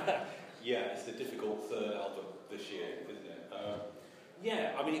 Yeah, it's the difficult third album this year, isn't it?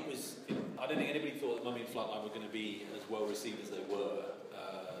 Yeah, I mean, it was. I don't think anybody thought that Mummy and Flatline were going to be as well received as they were.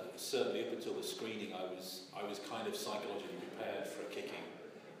 Certainly, up until the screening, I was kind of psychologically prepared for a kicking,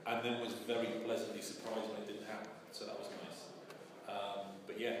 and then was very pleasantly surprised when it didn't happen. So that was nice.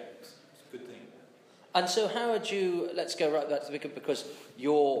 But yeah, it's a good thing. And so, how would you? Let's go right back to the beginning, because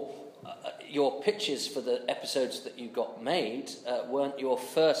your pitches for the episodes that you got made weren't your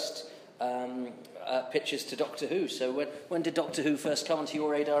first pitches to Doctor Who. So, when did Doctor Who first come onto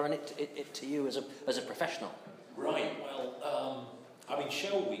your radar and it to you as a professional? Right. Well, I mean,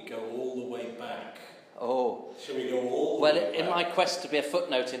 shall we go all the way back? Oh. Shall we go all the way back? Well, in my quest to be a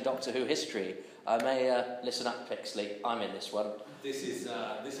footnote in Doctor Who history, I may listen up, Pixley. I'm in this one. This is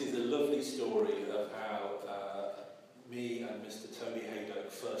a lovely story of how me and Mr. Toby Hadoke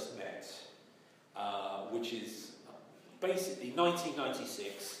first met, which is basically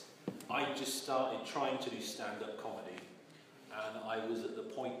 1996. I just started trying to do stand-up comedy, and I was at the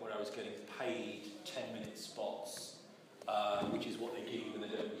point where I was getting paid 10-minute spots, which is what they give you when they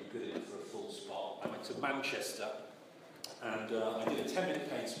don't get good in for a full spot. I went to Manchester, and I did a 10-minute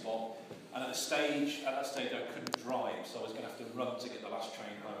paid spot, and at that stage I couldn't drive, so I was going to have to run to get the last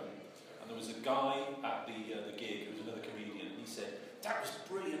train home. And there was a guy at the gig who was another comedian, and he said, "That was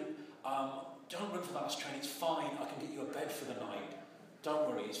brilliant, don't run for the last train, it's fine, I can get you a bed for the night. Don't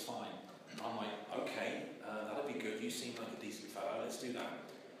worry, it's fine." I'm like, "Okay, that'll be good, you seem like a decent fellow, let's do that."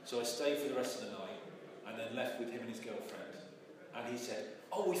 So I stayed for the rest of the night, and then left with him and his girlfriend. And he said,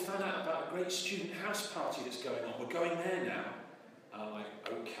 "Oh, we found out about a great student house party that's going on, we're going there now." And I'm like,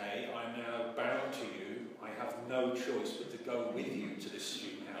 "Okay, I'm now bound to you, I have no choice but to go with you to this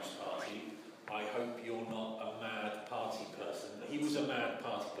student house party. I hope you're not a mad party person." He was a mad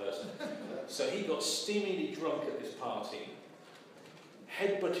party person. So he got steamingly drunk at this party,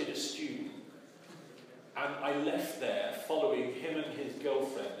 headbutted a student, and I left there following him and his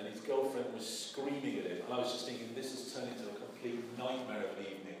girlfriend, and his girlfriend was screaming at him, and I was just thinking, this has turned into a complete nightmare of an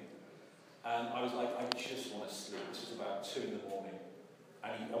evening. And I was like, I just want to sleep. This was about 2 in the morning.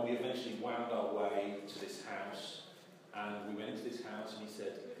 And we eventually wound our way to this house, and we went into this house, and he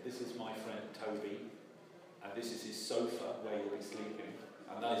said, "This is my friend Toby, and this is his sofa where you'll be sleeping."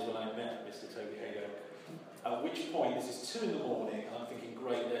 And that is when I met Mr. Toby Hadoke. At which point, this is 2 in the morning, and I'm thinking,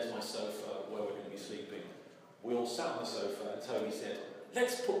 great, there's my sofa where we're going to be sleeping. We all sat on the sofa, and Toby said,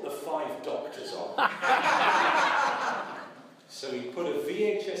 "Let's put the 5 Doctors on." So he put a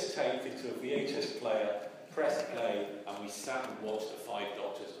VHS tape into a VHS player, pressed play, and we sat and watched the 5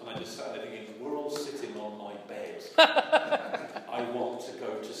 Doctors. And I just sat there thinking, we're all sitting on my bed. I want to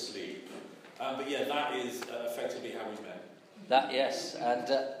go to sleep. But yeah, that is effectively how we met. That, yes,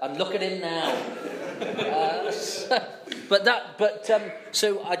 and look at him now.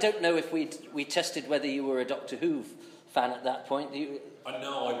 So I don't know if we tested whether you were a Doctor Who fan at that point. I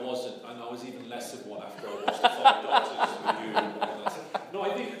know I wasn't, and I was even less of one after I watched the 5 Doctors with you. No,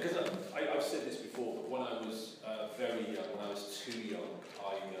 I think, because I've said this before, but when I was very young, when I was too young,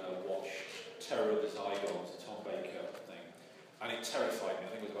 I watched Terror of the Zygons, the Tom Baker thing, and it terrified me.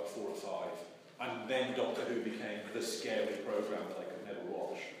 I think it was about 4 or 5. And then Doctor Who became the scary programme that I could never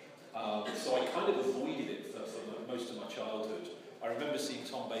watch. So I kind of avoided it for most of my childhood. I remember seeing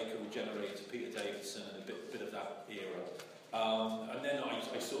Tom Baker regenerate to Peter Davison and a bit of that era. And then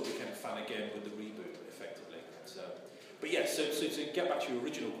I sort of became a fan again with the reboot, effectively. But yeah, so to get back to your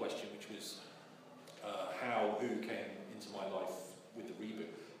original question, which was how Who came into my life with the reboot,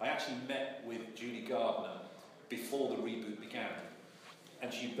 I actually met with Judy Gardner before the reboot began.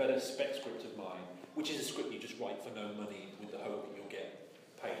 And she read a spec script of mine, which is a script you just write for no money with the hope that you'll get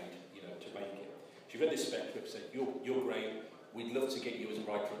paid, to make it. She read this spec script, said, you're great, we'd love to get you as a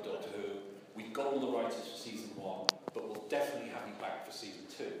writer of Doctor Who, we've got all the writers for season 1, but we'll definitely have you back for season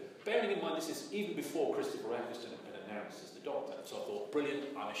 2. Bearing in mind this is even before Christopher Eccleston had been announced as the Doctor, so I thought,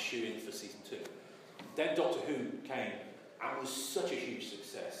 brilliant, I'm a shoo-in for season 2. Then Doctor Who came and was such a huge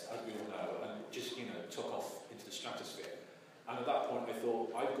success, as we all know, and just, took off into the stratosphere. And at that point I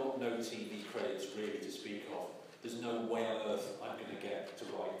thought, I've got no TV credits really to speak of. There's no way on earth I'm going to get to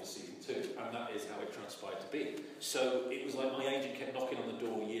write for season 2. And that is how it transpired to be. So it was like my agent kept knocking on the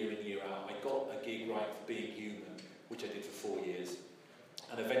door year in, year out. I got a gig writing for Being Human, which I did for 4 years.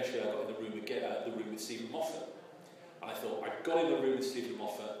 And eventually I got in the room with Stephen Moffat. And I thought, I've got in the room with Stephen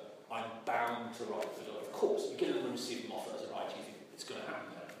Moffat, I'm bound to write for Doctor. Of course, you get in the room with Stephen Moffat as a writer, you think it's going to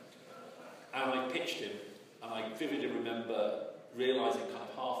happen there. And I pitched him. And I vividly remember realising kind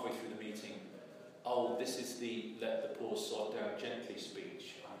of halfway through the meeting, oh, this is the let the poor sod down gently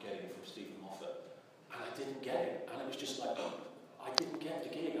speech I'm getting from Stephen Moffat. And I didn't get it. And it was just like, I didn't get the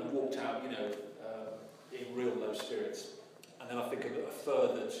gig. And walked out, in real low spirits. And then I think a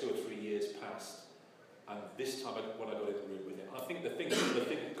further 2 or 3 years passed, and this time when I got in the room with him, I think the thing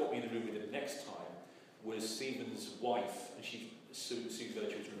that got me in the room with him next time was Stephen's wife, and Sue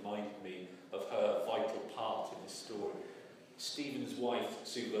Virtue has reminded me of her vital part in this story. Stephen's wife,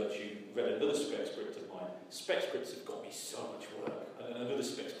 Sue Virtue, read another spec script of mine. Spec scripts have got me so much work, and another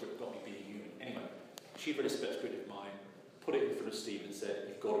spec script got me being human. Anyway, she read a spec script of mine, put it in front of Stephen and said,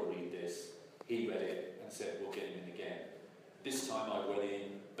 "You've got to read this." He read it and said, "We'll get him in again." This time I went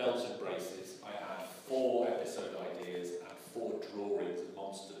in, belts and braces. I had 4 episode ideas and 4 drawings of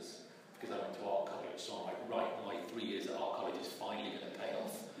monsters, because I went to art college, so I'm like, right, my 3 years at art college is finally going to pay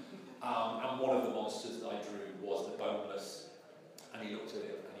off. And one of the monsters that I drew was the Boneless, and he looked at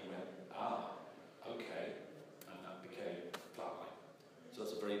it and he went, okay, and that became Flatline. So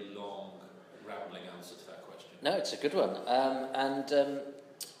that's a very long, rambling answer to that question. No, it's a good one.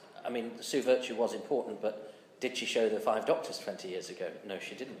 I mean, Sue Virtue was important, but did she show the 5 Doctors 20 years ago? No,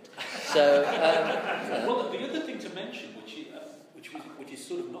 she didn't. So, well, the other thing to mention, which has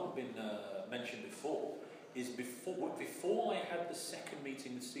sort of not been mentioned before, is before I had the second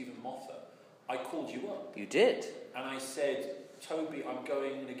meeting with Stephen Moffat, I called you up. You did? And I said, "Toby, I'm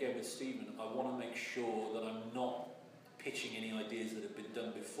going in again with Stephen. I want to make sure that I'm not pitching any ideas that have been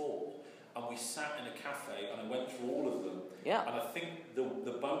done before." And we sat in a cafe and I went through all of them. Yeah. And I think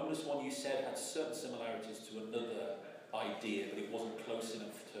the Boneless one you said had certain similarities to another idea, but it wasn't close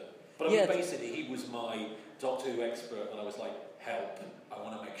enough to... But I mean, basically, he was my Doctor Who expert, and I was like, "Help, I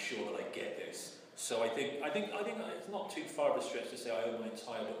want to make sure that I get this." So I think it's not too far of a stretch to say I owe my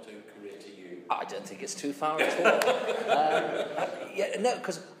entire Doctor Who career to you. I don't think it's too far at all. No,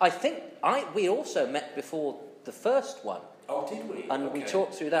 because I think we also met before the first one. Oh, did we? And we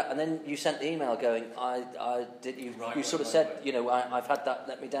talked through that, and then you sent the email going, you sort of said, you know, I've had that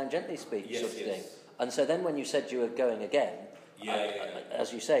let me down gently speech sort of thing. And so then when you said you were going again,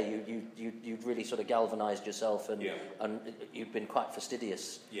 as you say, you really sort of galvanised yourself, and you've been quite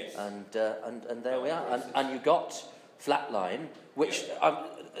fastidious. Yes. And there we are. And you got Flatline, which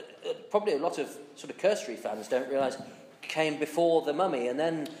probably a lot of sort of cursory fans don't realise came before The Mummy, and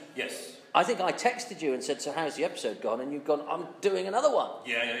then... Yes. I think I texted you and said, "So how's the episode gone?" And you've gone, "I'm doing another one."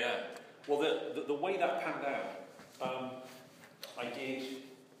 Yeah. Well, the way that panned out, I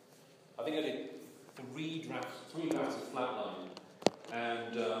think I did 3 drafts of Flatline,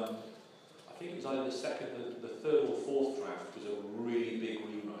 and I think it was either the 3rd or 4th draft was a really big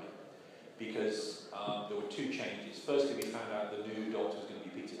rewrite, because there were 2 changes. Firstly, we found out the new Doctor was going to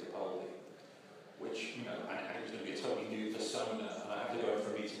be Peter Capaldi, which, you know, and it was going to be a totally new persona, and I had to go in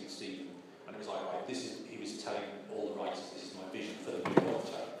for a meeting with Stephen. And it was like, right, he was telling all the writers, this is my vision for the new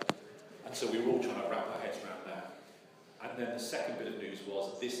Doctor. And so we were all trying to wrap our heads around that. And then the second bit of news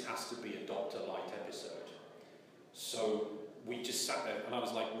was, this has to be a Doctor Light episode. So we just sat there, and I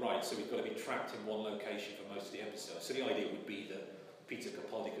was like, right, so we've got to be trapped in one location for most of the episode. So the idea would be that Peter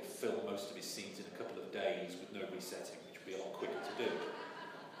Capaldi could film most of his scenes in a couple of days with no resetting, which would be a lot quicker to do.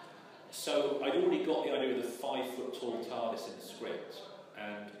 So I'd already got the idea of the 5-foot-tall TARDIS in the script,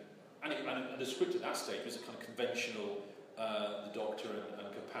 and the script at that stage was a kind of conventional, the Doctor and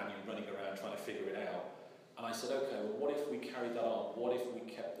companion running around trying to figure it out. And I said, okay, well, what if we carried that on? What if we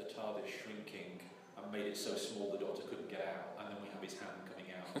kept the TARDIS shrinking and made it so small the Doctor couldn't get out, and then we have his hand coming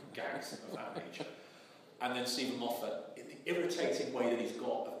out, gags of that nature. And then Stephen Moffat, in the irritating way that he's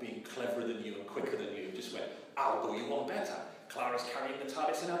got of being cleverer than you and quicker than you, just went, "I'll do you one better. Clara's carrying the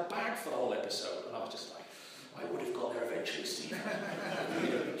TARDIS in her bag for the whole episode." And I was just like, I would have got there eventually, Steve.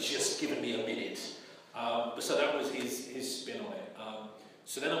 Just given me a minute. So that was his spin on it.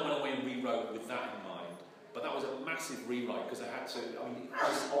 So then I went away and rewrote with that in mind. But that was a massive rewrite, because I had to. I mean,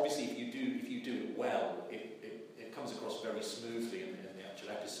 obviously, if you do it well, it comes across very smoothly in the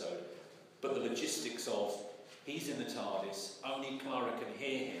actual episode. But the logistics of he's in the TARDIS, only Clara can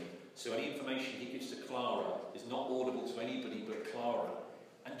hear him, so any information he gives to Clara is not audible to anybody but Clara.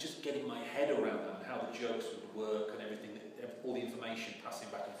 And just getting my head around that and how the jokes would work and everything, all the information passing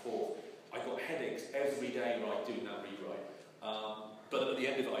back and forth. I got headaches every day doing that rewrite. But at the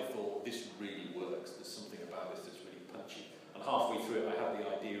end of it, I thought, this really works. There's something about this that's really punchy. And halfway through it, I had the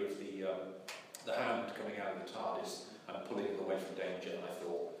idea of the hand coming out of the TARDIS and pulling it away from danger. And I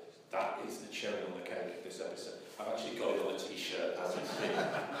thought, that is the cherry on the cake of this episode. I've actually got it on a T-shirt as we speak.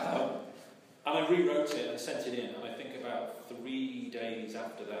 And I rewrote it and sent it in, and I think about 3 days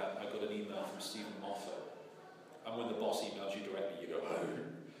after that, I got an email from Stephen Moffat. And when the boss emails you directly, you go,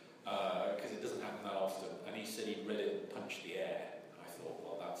 oh, because it doesn't happen that often. And he said he'd read it and punched the air. And I thought,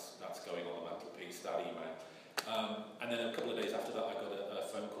 well, that's going on the mantelpiece, that email. And then a couple of days after that, I got a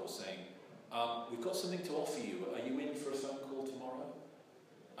phone call saying, we've got something to offer you. Are you in for a phone call Call tomorrow?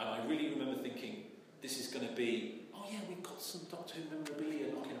 And I really remember thinking, this is going to be, oh yeah, we've got some Doctor Who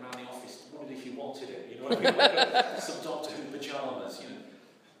memorabilia knocking around the office. Wondered if you wanted it, you know what I mean? Some Doctor Who pyjamas, you know.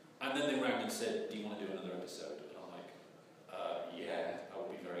 And then they rang and said, do you want to do another episode? And I'm like, yeah, that would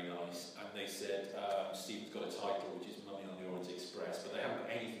be very nice. And they said, Stephen's got a title, which is Mummy on the Orient Express, but they haven't got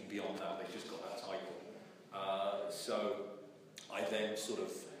anything beyond that, they've just got that title. So I then sort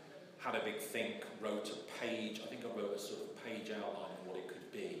of had a big think, wrote a page, I think I wrote a sort of page outline of what it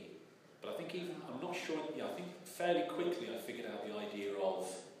could be. But I think I'm not sure, I think fairly quickly I figured out the idea of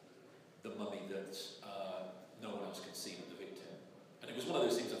the mummy that no one else can see but the victim. And it was one of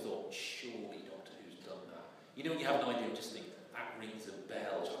those things I thought, surely Doctor Who's done that. You know when you have an idea and just think, that rings a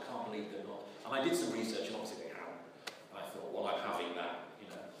bell, I can't believe they're not. And I did some research and obviously they haven't. And I thought, well, I'm having that, you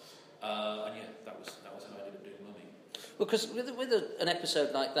know. And yeah, that was how I ended up doing Mummy. Well, because with an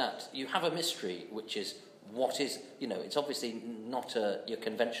episode like that, you have a mystery, which is what is, you know, it's obviously not your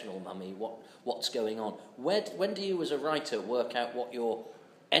conventional mummy, what's going on. When do you as a writer work out what your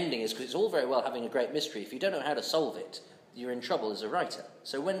ending is? Because it's all very well having a great mystery. If you don't know how to solve it, you're in trouble as a writer.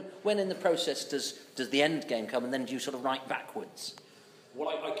 So when in the process does the end game come, and then do you sort of write backwards? Well,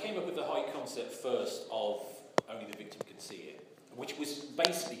 I came up with the high concept first of only the victim can see it, which was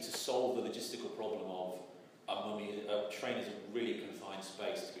basically to solve the logistical problem of a mummy, a train is a really confined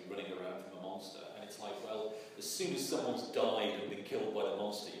space to be running around from a monster. And it's like, well, as soon as someone's died and been killed by the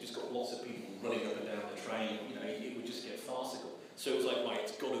monster, you've just got lots of people running up and down the train, you know, it would just get farcical. So it was like, right,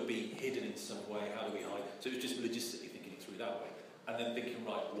 it's got to be hidden in some way, how do we hide? So it was just logistically thinking it through that way. And then thinking,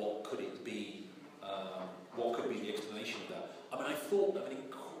 right, what could it be? What could be the explanation of that? I mean, I thought of an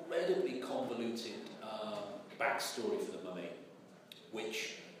incredibly convoluted backstory for the mummy,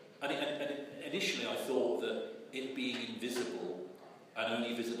 which, and initially I thought that it being invisible and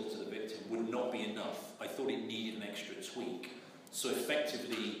only visible to the victim would not be enough. I thought it needed an extra tweak. So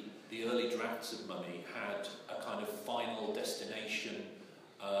effectively, the early drafts of Mummy had a kind of Final Destination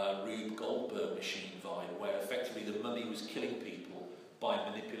Rube Goldberg machine vibe, where effectively the mummy was killing people by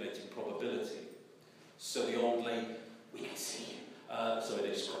manipulating probability. So the old lady, we can see you. Sorry, they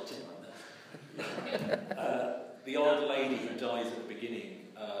just cropped in like that. The old lady who dies at the beginning,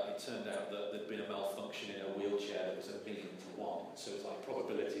 it turned out that there'd been a malfunction in her wheelchair that was 1,000,000 to 1. So it's like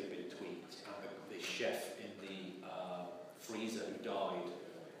probability had been tweaked. And the chef in the freezer who died,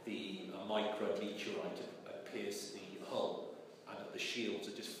 the micrometeorite had pierced the hull, and the shields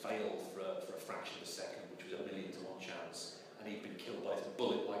had just failed for a fraction of a second, which was 1,000,000 to 1 chance. And he'd been killed by this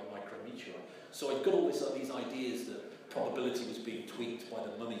bullet-like micrometeorite. So I'd got all these ideas that probability was being tweaked by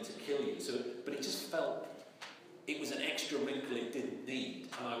the mummy to kill you. So, but it just felt it was an extra wrinkle it didn't need.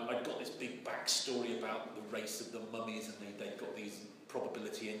 And I'd got this big backstory about the race of the mummies, and they'd got these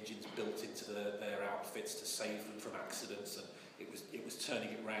probability engines built into their outfits to save them from accidents, and it was turning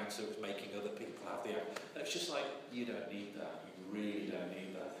it round, so it was making other people have the act. And it's just like, you don't need that. You really don't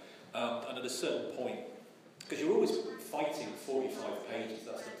need that. And at a certain point, because you're always fighting 45 pages,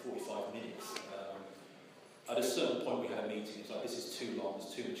 that's like 45 minutes. At a certain point we had a meeting, it's like, this is too long,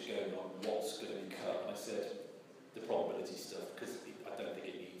 there's too much going on, what's going to be cut? And I said, the probability stuff, because I don't think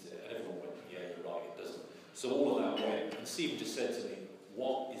it needs it. And everyone went, yeah, you're right, it doesn't. So all of that went, and Stephen just said to me,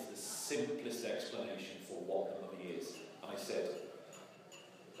 what is the simplest explanation for what the mummy is? And I said,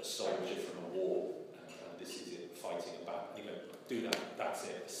 a soldier from a war, and this is it, fighting a battle. You know, do that, that's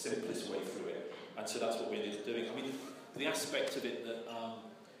it, the simplest way through it. And so that's what we ended up doing. I mean, the aspect of it that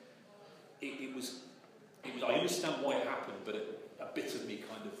it was, I understand why it happened, but a bit of me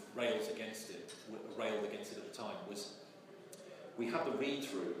kind of railed against it at the time, was we had the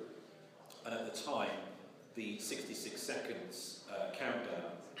read-through, and at the time, the 66 seconds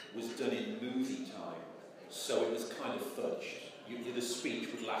countdown was done in movie time, so it was kind of fudged. The speech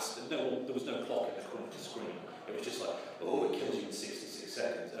would last, and there was no clock in the corner of the screen. It was just like, oh, it kills you in 66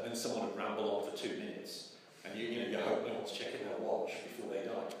 seconds, and then someone would ramble on for 2 minutes, and you hope no one's checking their watch before they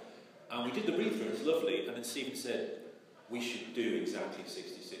die. And we did the read-through, it was lovely, and then Stephen said, we should do exactly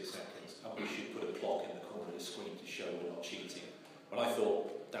 66 seconds, and we should put a clock in the corner of the screen to show we're not cheating. And I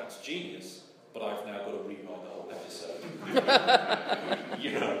thought, that's genius, but I've now got to rewrite the whole episode.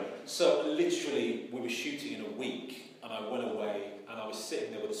 You know, so literally we were shooting in a week, and I went away, and I was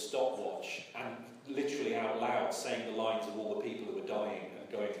sitting there with a stopwatch, and literally out loud saying the lines of all the people who were dying, and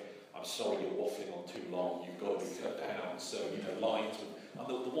going, I'm sorry you're waffling on too long, you've got to be cut down. So, you know, lines would, and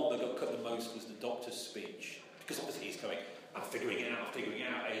the one that got cut the most was the doctor's speech, because obviously he's going, I'm figuring it out,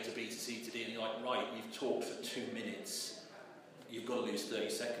 A to B to C to D, and you're like, right, you've talked for 2 minutes, you've got to lose 30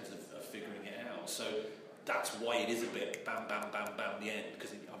 seconds of figuring it out. So that's why it is a bit bam, bam, bam, bam, the end,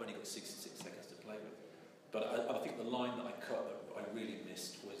 because I've only got 66 seconds to play with. But I think the line that I cut that I really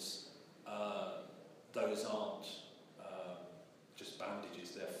missed was, those aren't just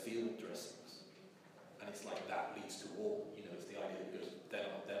bandages, they're field dressings. And it's like that leads to war, you know, it's the idea that goes, they're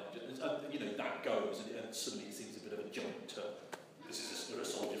not just, you know, that goes, and suddenly it seems a bit of a jump to, this is a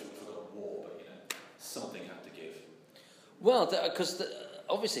soldier from the forgotten war, but, you know, something had to give. Well, because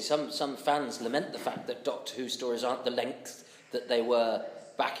obviously some fans lament the fact that Doctor Who stories aren't the length that they were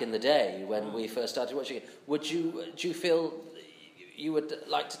back in the day when we first started watching it. Do you feel you would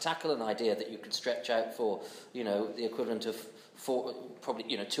like to tackle an idea that you could stretch out for, you know, the equivalent of probably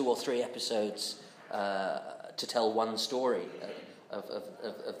 2 or 3 episodes to tell one story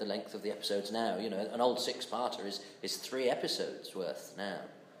of the length of the episodes now? You know, an old 6-parter is 3 episodes worth now.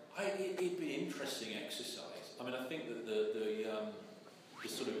 It'd be an interesting exercise. I mean, I think that the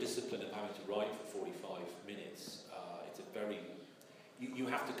sort of discipline of having to write for 45 minutes, it's a very... You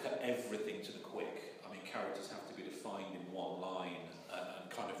have to cut everything to the quick. I mean, characters have to be defined in one line and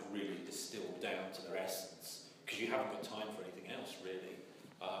kind of really distilled down to their essence, because you haven't got time for anything else, really.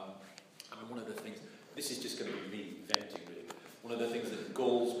 I mean, one of the things... This is just going to be me venting, really. One of the things that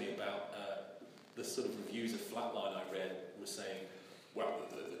galls me about the sort of reviews of Flatline I read was saying, well,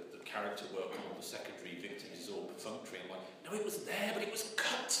 the character work on the secondary victims is all perfunctory. I'm like, no, it was there, but it was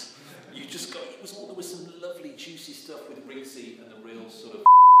cut. You just got, there was some lovely juicy stuff with Rigsy and the real sort of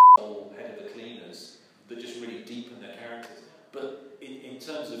head of the cleaners that just really deepen their characters. But in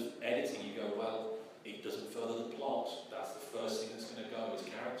terms of editing, you go, well, it doesn't further the plot. That's the first thing that's going to go, is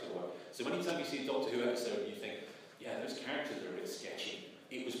character work. So anytime you see a Doctor Who episode and you think, yeah, those characters are a bit sketchy,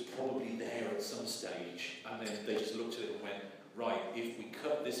 it was probably there at some stage, and then they just looked at it and went, right, if we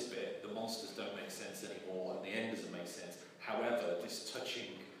cut this bit, the monsters don't make sense anymore, and the end doesn't make sense. However, this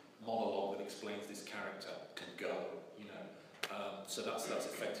touching monologue that explains this character can go, you know. So that's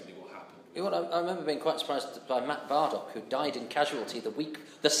effectively what happened. You know, I remember being quite surprised by Matt Bardock, who died in casualty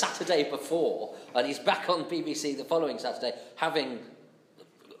the Saturday before, and he's back on BBC the following Saturday, having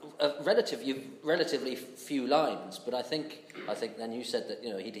relatively few lines. But I think then you said that, you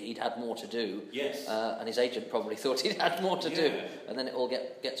know, he'd had more to do. Yes. And his agent probably thought he'd had more to do, and then it all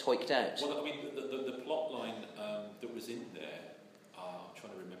gets hoiked out. Well, I mean, the plot line that was in there, I'm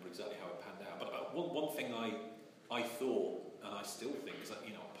trying to remember exactly how it panned out. But one thing I thought, and I still think, because,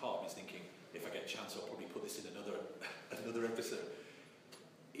 you know, part of me is thinking, if I get a chance, I'll probably put this in another episode,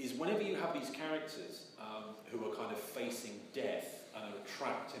 is whenever you have these characters who are kind of facing death and are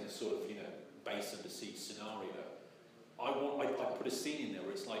trapped in a sort of, you know, base under siege scenario, I put a scene in there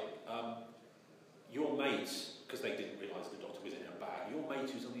where it's like, your mate, because they didn't realise the Doctor was in her bag, your mate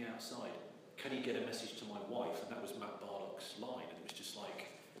who's on the outside, can you get a message to my wife? And that was Matt Bardock's line, and it was just like,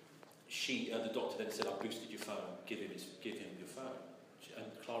 the Doctor then said, I've boosted your phone, give him your phone. And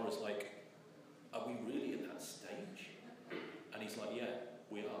Clara's like, are we really at that stage? And he's like, yeah,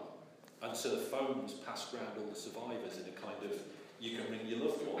 we are. And so the phone was passed around all the survivors in a kind of, you can ring your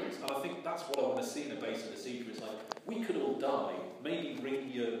loved ones. And I think that's what I want to see in a base of the siege. It's like, we could all die, maybe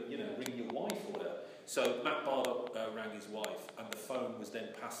ring your wife or whatever. So Matt Bardock rang his wife, and the phone was then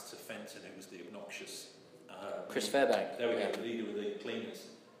passed to Fenton, who was the obnoxious... Chris Fairbank. There we go, the leader of the cleaners.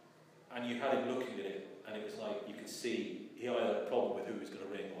 And you had him looking at it, and it was like, you could see he either had a problem with who he was going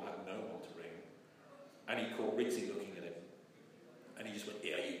to ring or had no one to ring. And he caught Rigsy looking at him. And he just went,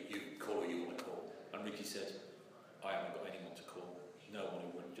 yeah, you call who you want to call. And Rigsy said, I haven't got anyone to call. No one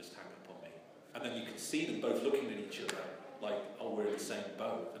who wouldn't just hang up on me. And then you can see them both looking at each other like, oh, we're in the same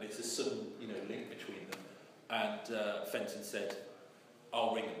boat. And it's a sudden, link between them. And Fenton said,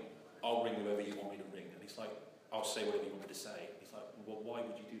 I'll ring him. I'll ring whoever you want me to ring. And he's like, I'll say whatever you want me to say. He's like, well, why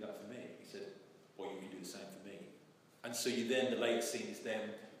would you do that for me? He said, well, you can do the same for me. And so the latest scene is them.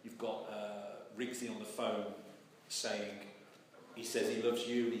 You've got Rigsy on the phone saying, he says he loves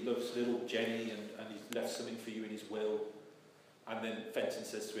you, he loves little Jenny, and he's left something for you in his will. And then Fenton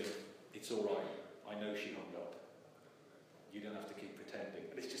says to him, it's all right, I know she hung up. You don't have to keep pretending.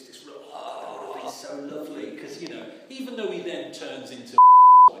 And it's just this, it's so lovely, because, even though he then turns into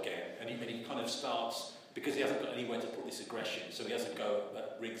again, and he kind of starts, because he hasn't got anywhere to put this aggression, so he has a go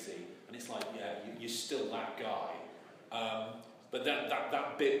at Rigsy, and it's like, yeah, you're still that guy. But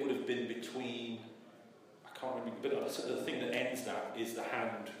that bit would have been between, I can't remember, but the thing that ends that is the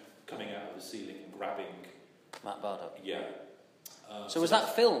hand coming out of the ceiling and grabbing Matt Bardock. Yeah. So was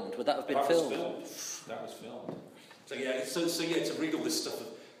that filmed? Would that have been filmed? That was filmed. So to read all this stuff of,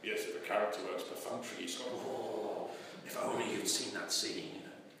 yes, if a character works perfunctory, it's like, oh, if only you'd seen that scene.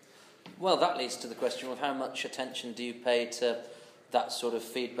 Well, that leads to the question of how much attention do you pay to that sort of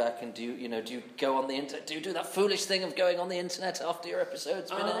feedback, and do you go on the internet? Do you do that foolish thing of going on the internet after your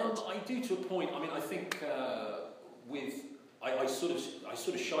episode's been aired? I do to a point. I mean, I think I sort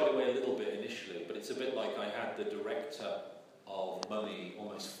of shied away a little bit initially, but it's a bit like I had the director of Mummy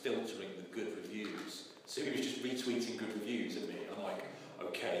almost filtering the good reviews. So he was just retweeting good reviews at me. I'm like,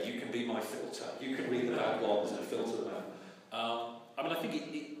 okay, you can be my filter. You can read the bad ones and filter them out. I mean, I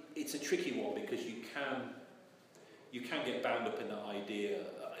think it's a tricky one because you can get bound up in that idea.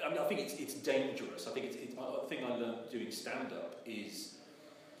 I mean, I think it's dangerous. I think a thing I learned doing stand-up is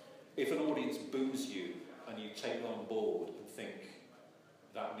if an audience boos you and you take them on board and think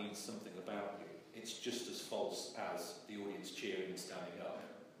that means something about you, it's just as false as the audience cheering and standing up.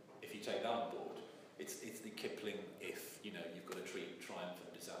 If you take that on board, it's the Kipling if, you know, you've got to treat triumph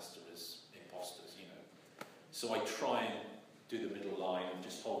and disaster as imposters, you know. So I try and do the middle line of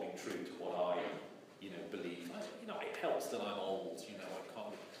just holding true to what I, you know, believe. You know, it helps that I'm old, you know,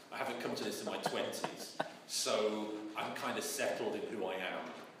 I haven't come to this in my 20s, so I'm kind of settled in who I am.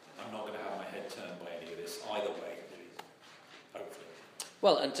 I'm not going to have my head turned by any of this either way, hopefully.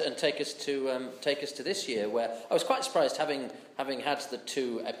 Well, and take us to this year, where I was quite surprised having had the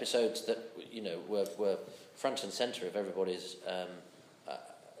two episodes that, you know, were front and centre of everybody's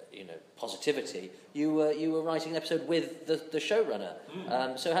you know, positivity. You were writing an episode with the showrunner.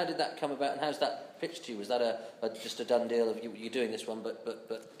 So how did that come about, and how's that pitched to you? Was that just a done deal of you doing this one? But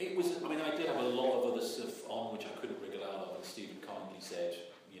it was. I mean, I did have a lot of other stuff on which I couldn't wriggle out of, and Stephen kindly said,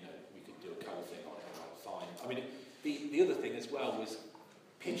 you know, we could do a cover thing on it. Fine. I mean, the other thing as well was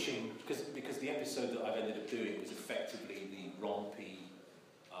pitching, because the episode that I've ended up doing was effectively the rompy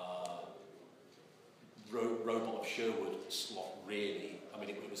Robot of Sherwood slot, really. I mean,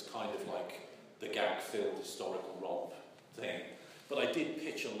 it was kind of like the gag-filled historical romp thing. But I did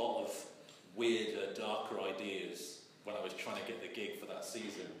pitch a lot of weirder, darker ideas when I was trying to get the gig for that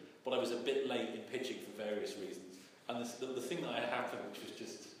season. But I was a bit late in pitching for various reasons. And the thing that had happened, which was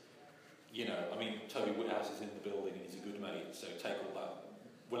just, you know, I mean, Toby Whithouse is in the building and he's a good mate, so take all that,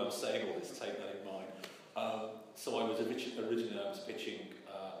 when I'm saying all this, take that in mind. So I was originally I was pitching,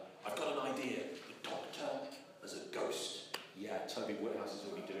 I've got an idea, the Doctor as a ghost. Yeah, Toby Whithouse is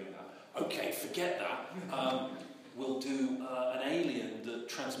already doing that. Okay, forget that. We'll do an alien that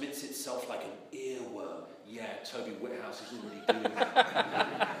transmits itself like an earworm. Yeah, Toby Whithouse is already doing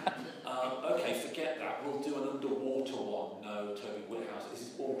that. Okay, forget that. We'll do an underwater one. No, Toby Whithouse. This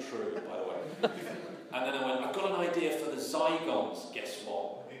is all true, by the way. And then I went, I've got an idea for the Zygons. Guess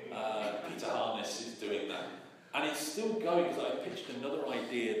what? Peter Harness is doing that. And it's still going because I pitched another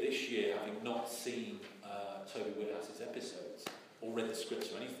idea this year, having not seen Toby Whithouse's episodes or read the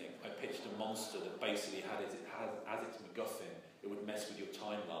scripts or anything. I pitched a monster that basically had as its MacGuffin, it would mess with your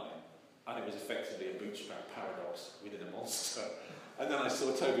timeline, and it was effectively a bootstrap paradox within a monster. And then I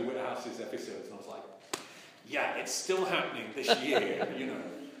saw Toby Whithouse's episodes, and I was like, yeah, it's still happening this year, you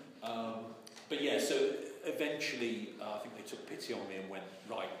know. But yeah, so eventually, I think they took pity on me and went,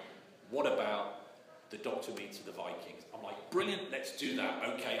 right, what about the Doctor meets the Vikings? I'm like, brilliant, let's do that.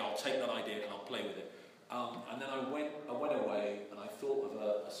 Okay, I'll take that idea and I'll play with it. And then I went away and I thought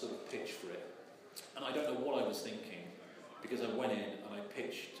of a sort of pitch for it. And I don't know what I was thinking, because I went in and I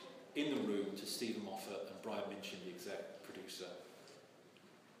pitched in the room to Stephen Moffat and Brian Minchin, the exec producer,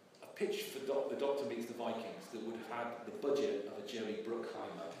 a pitch for The Doctor Meets the Vikings that would have had the budget of a Jerry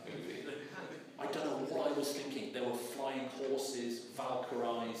Bruckheimer movie. I don't know what I was thinking. There were flying horses,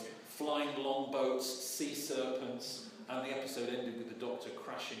 Valkyries, flying longboats, sea serpents, and the episode ended with the Doctor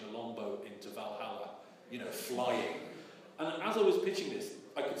crashing a longboat into Valhalla, you know, flying. And as I was pitching this,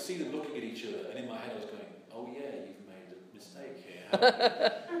 I could see them looking at each other, and in my head I was going, oh yeah, you've made a mistake here,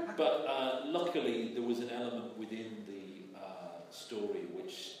 haven't you? But luckily there was an element within the story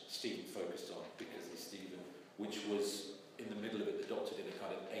which Stephen focused on, because he's Stephen, which was in the middle of it, the Doctor did a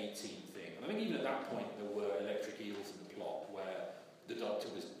kind of A-team thing. And I think even at that point there were electric eels in the plot where the Doctor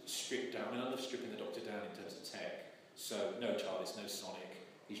was stripped down. I mean, I love stripping the Doctor down in terms of tech. So no TARDIS, no Sonic.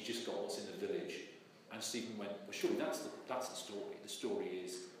 He's just got what's in the village. And Stephen went, well, surely that's the story. The story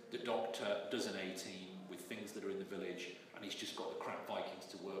is the Doctor does an A-team with things that are in the village, and he's just got the crap Vikings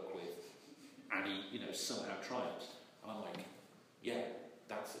to work with, and he, you know, somehow triumphs. And I'm like, yeah,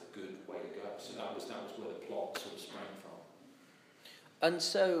 that's a good way to go. So that was where the plot sort of sprang from. And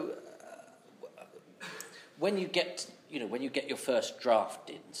so, when you get your first draft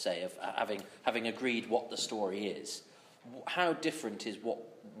in, say, of having agreed what the story is, how different is what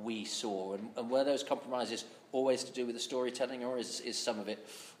we saw, and were those compromises always to do with the storytelling, or is some of it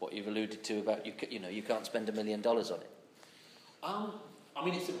what you've alluded to about you can't spend $1 million on it? I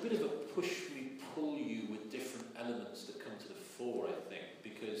mean, it's a bit of a push me, pull you with different elements that come to the fore, I think,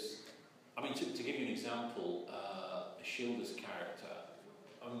 because, I mean, to give you an example, Ishilda's character,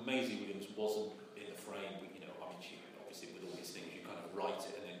 Maisie Williams wasn't in the frame, I mean, you? Obviously, with all these things, you kind of write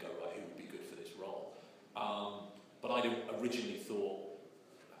it and then go, right, who would be good for this role? But I originally thought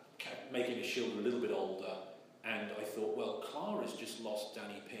making a Shilda a little bit older, and I thought, well, Clara's just lost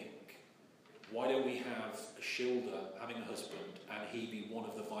Danny Pink. Why don't we have a Shilda having a husband and he be one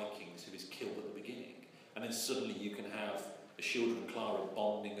of the Vikings who is killed at the beginning? And then suddenly you can have a Shilda and Clara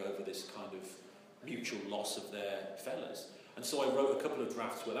bonding over this kind of mutual loss of their fellas. And so I wrote a couple of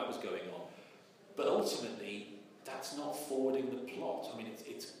drafts where that was going on. But ultimately, that's not forwarding the plot. I mean,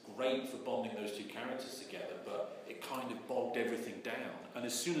 it's great for bonding those two characters together, but it kind of bogged everything down. And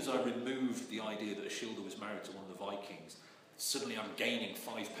as soon as I removed the idea that Ashilda was married to one of the Vikings, suddenly I'm gaining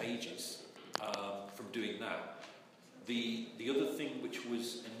 5 pages from doing that. The other thing which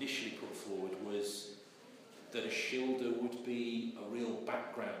was initially put forward was that Ashilda would be a real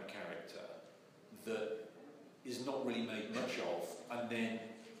background character that is not really made much of, and then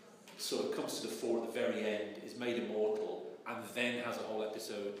sort of comes to the fore at the very end, is made immortal, and then has a whole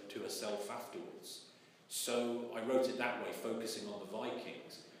episode to herself afterwards. So I wrote it that way, focusing on the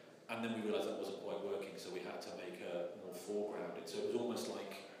Vikings, and then we realised that wasn't quite working, so we had to make her more foregrounded. So it was almost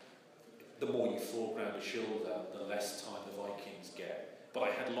like the more you foreground Ashilda, the less time the Vikings get. But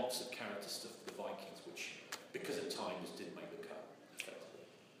I had lots of character stuff for the Vikings, which, because of time, just didn't make the cut, effectively.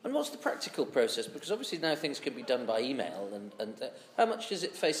 And what's the practical process? Because obviously now things can be done by email, and how much is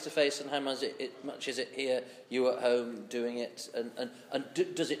it face-to-face and how much is it here, you at home doing it, and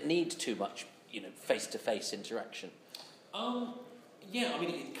does it need too much, face-to-face interaction? Yeah, I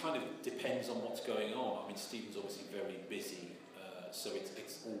mean, it kind of depends on what's going on. I mean, Stephen's obviously very busy, so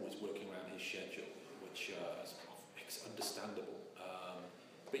it's always working around his schedule, which is understandable.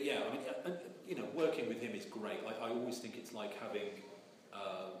 But yeah, I mean, working with him is great. I always think it's like having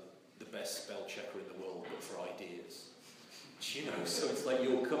the best spell checker in the world, but for ideas. So it's like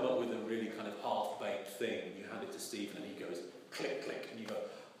you'll come up with a really kind of half-baked thing, and you hand it to Stephen, and he goes, click, click, and you go,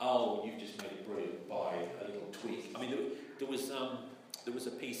 oh, you've just made it brilliant by a little tweak. I mean, there was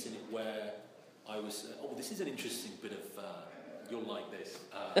a piece in it where I was, this is an interesting bit of, you'll like this.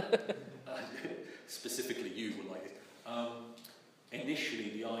 Specifically, you will like it.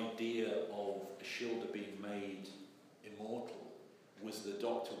 Initially, the idea of Ashilda being made immortal was the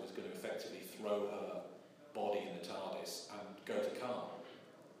Doctor was going to effectively throw her body in the TARDIS and go to Khan.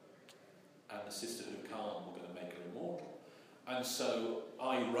 And the Sisterhood of Khan were going to make her immortal. And so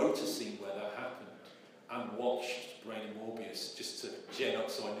I wrote a scene where that happened and watched Brain and Morbius just to gen up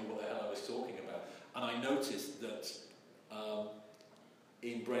so I knew what the hell I was talking about. And I noticed that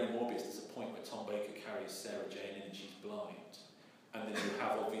in Brain and Morbius there's a point where Tom Baker carries Sarah Jane in and she's blind. And then you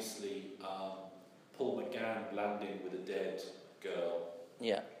have obviously Paul McGann landing with a dead girl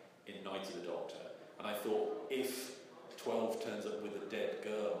in Night of the Doctor. And I thought, if 12 turns up with a dead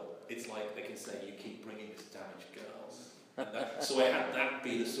girl, it's like they can say, you keep bringing us damaged girls. So I had that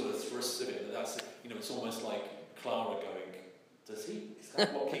be the sort of thrust of it. That's, it's almost like Clara going, does he? Is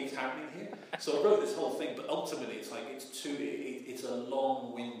that what keeps happening here? So I wrote this whole thing, but ultimately it's like, it's a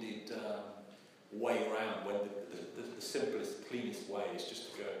long-winded way around when the simplest, cleanest way is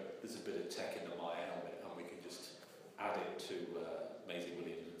just to go, there's a bit of tech in the Maya helmet and we can just add it to Maisie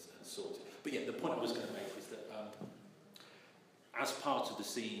Williams and sort it. But yeah, the point I was going to make is that as part of the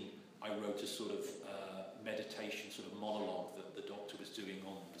scene, I wrote a sort of meditation, sort of monologue that the Doctor was doing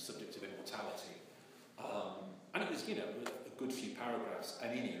on the subject of immortality. And it was, a good few paragraphs,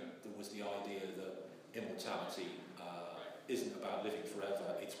 and in it there was the idea that immortality isn't about living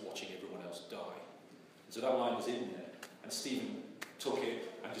forever, it's watching everyone else die. And so that line was in there, and Stephen took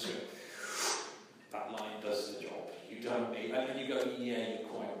it and just went, that line does the job. You don't need, and then you go, yeah, you're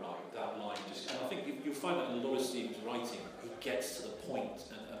quite right, that line just, and I think you'll find that in a lot of Stephen's writing, he gets to the point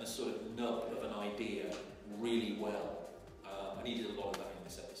and the sort of nub of an idea really well. And he did a lot of that in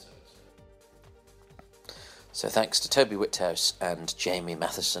this episode. So thanks to Toby Whithouse and Jamie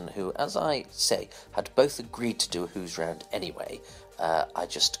Matheson, who, as I say, had both agreed to do a Who's Round anyway. I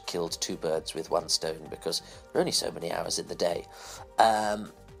just killed 2 birds with 1 stone because there are only so many hours in the day.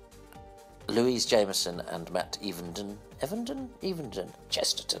 Louise Jameson and Matt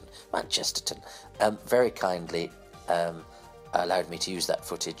Chesterton, very kindly allowed me to use that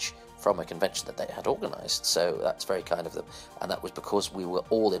footage from a convention that they had organised, so that's very kind of them, and that was because we were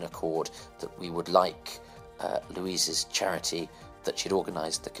all in accord that we would like Louise's charity that she'd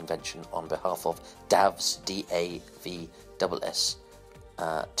organised the convention on behalf of DAVS, D-A-V-S-S,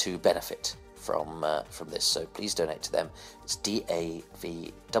 to benefit from this, so please donate to them. It's davs.org.uk,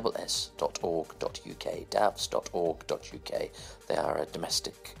 davs.org.uk. They are a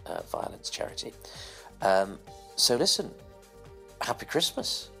domestic violence charity. So listen, happy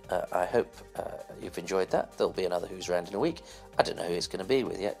Christmas. I hope you've enjoyed that. There'll be another Who's Round in a week. I don't know who it's going to be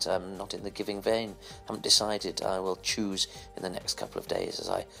with yet. I'm not in the giving vein. Haven't decided. I will choose in the next couple of days as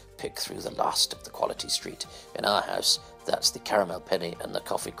I pick through the last of the quality street. In our house, that's the caramel penny and the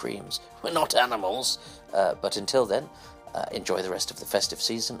coffee creams. We're not animals. But until then, enjoy the rest of the festive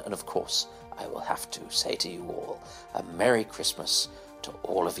season. And of course, I will have to say to you all, a Merry Christmas to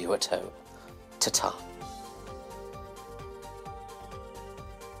all of you at home. Ta-ta.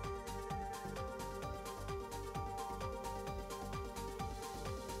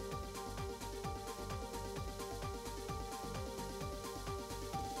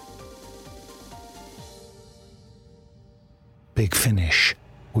 Big Finish.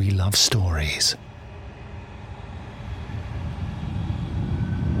 We love stories.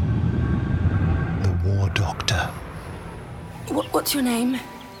 The War Doctor. What's your name?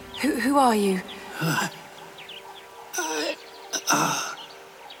 Who are you?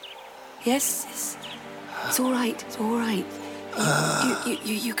 Yes. It's all right. It's all right.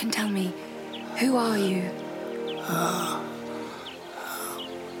 You can tell me. Who are you?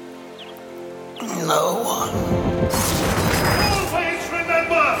 No one. Always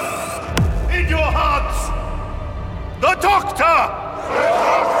remember, in your hearts, the Doctor!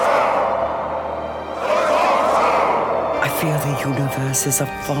 I fear the universe is a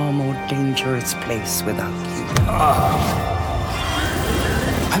far more dangerous place without you.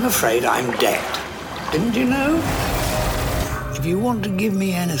 I'm afraid I'm dead. Didn't you know? If you want to give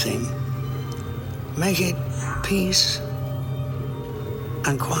me anything, make it peace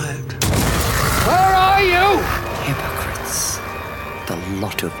and quiet. Where are you? Hypocrites. The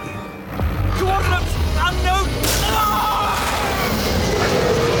lot of you. Coordinates unknown!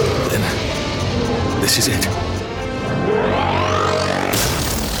 Then, this is it.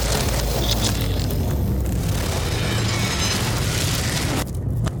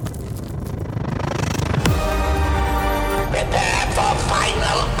 Prepare for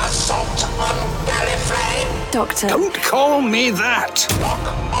final assault on Gallifrey. Doctor. Don't call me that. Lock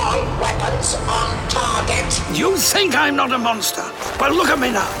all weapons on target. You think I'm not a monster? Well, look at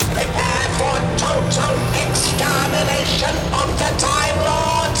me now. Prepare for total extermination of the Time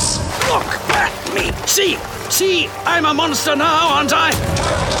Lords. Look at me. See, I'm a monster now, aren't I?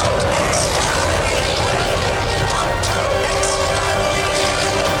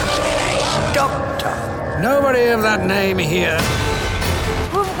 Doctor. Nobody of that name here.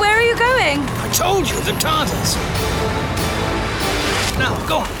 Where are you going? I told you, the TARDIS. Now,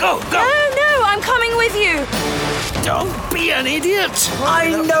 go. No, I'm coming with you. Don't be an idiot. I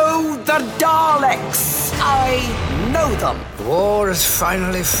know the Daleks. I know them. The war has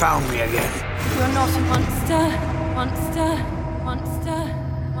finally found me again. You're not a monster.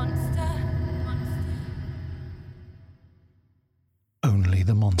 Only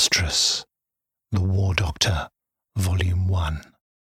the Monstrous. The War Doctor, Volume 1.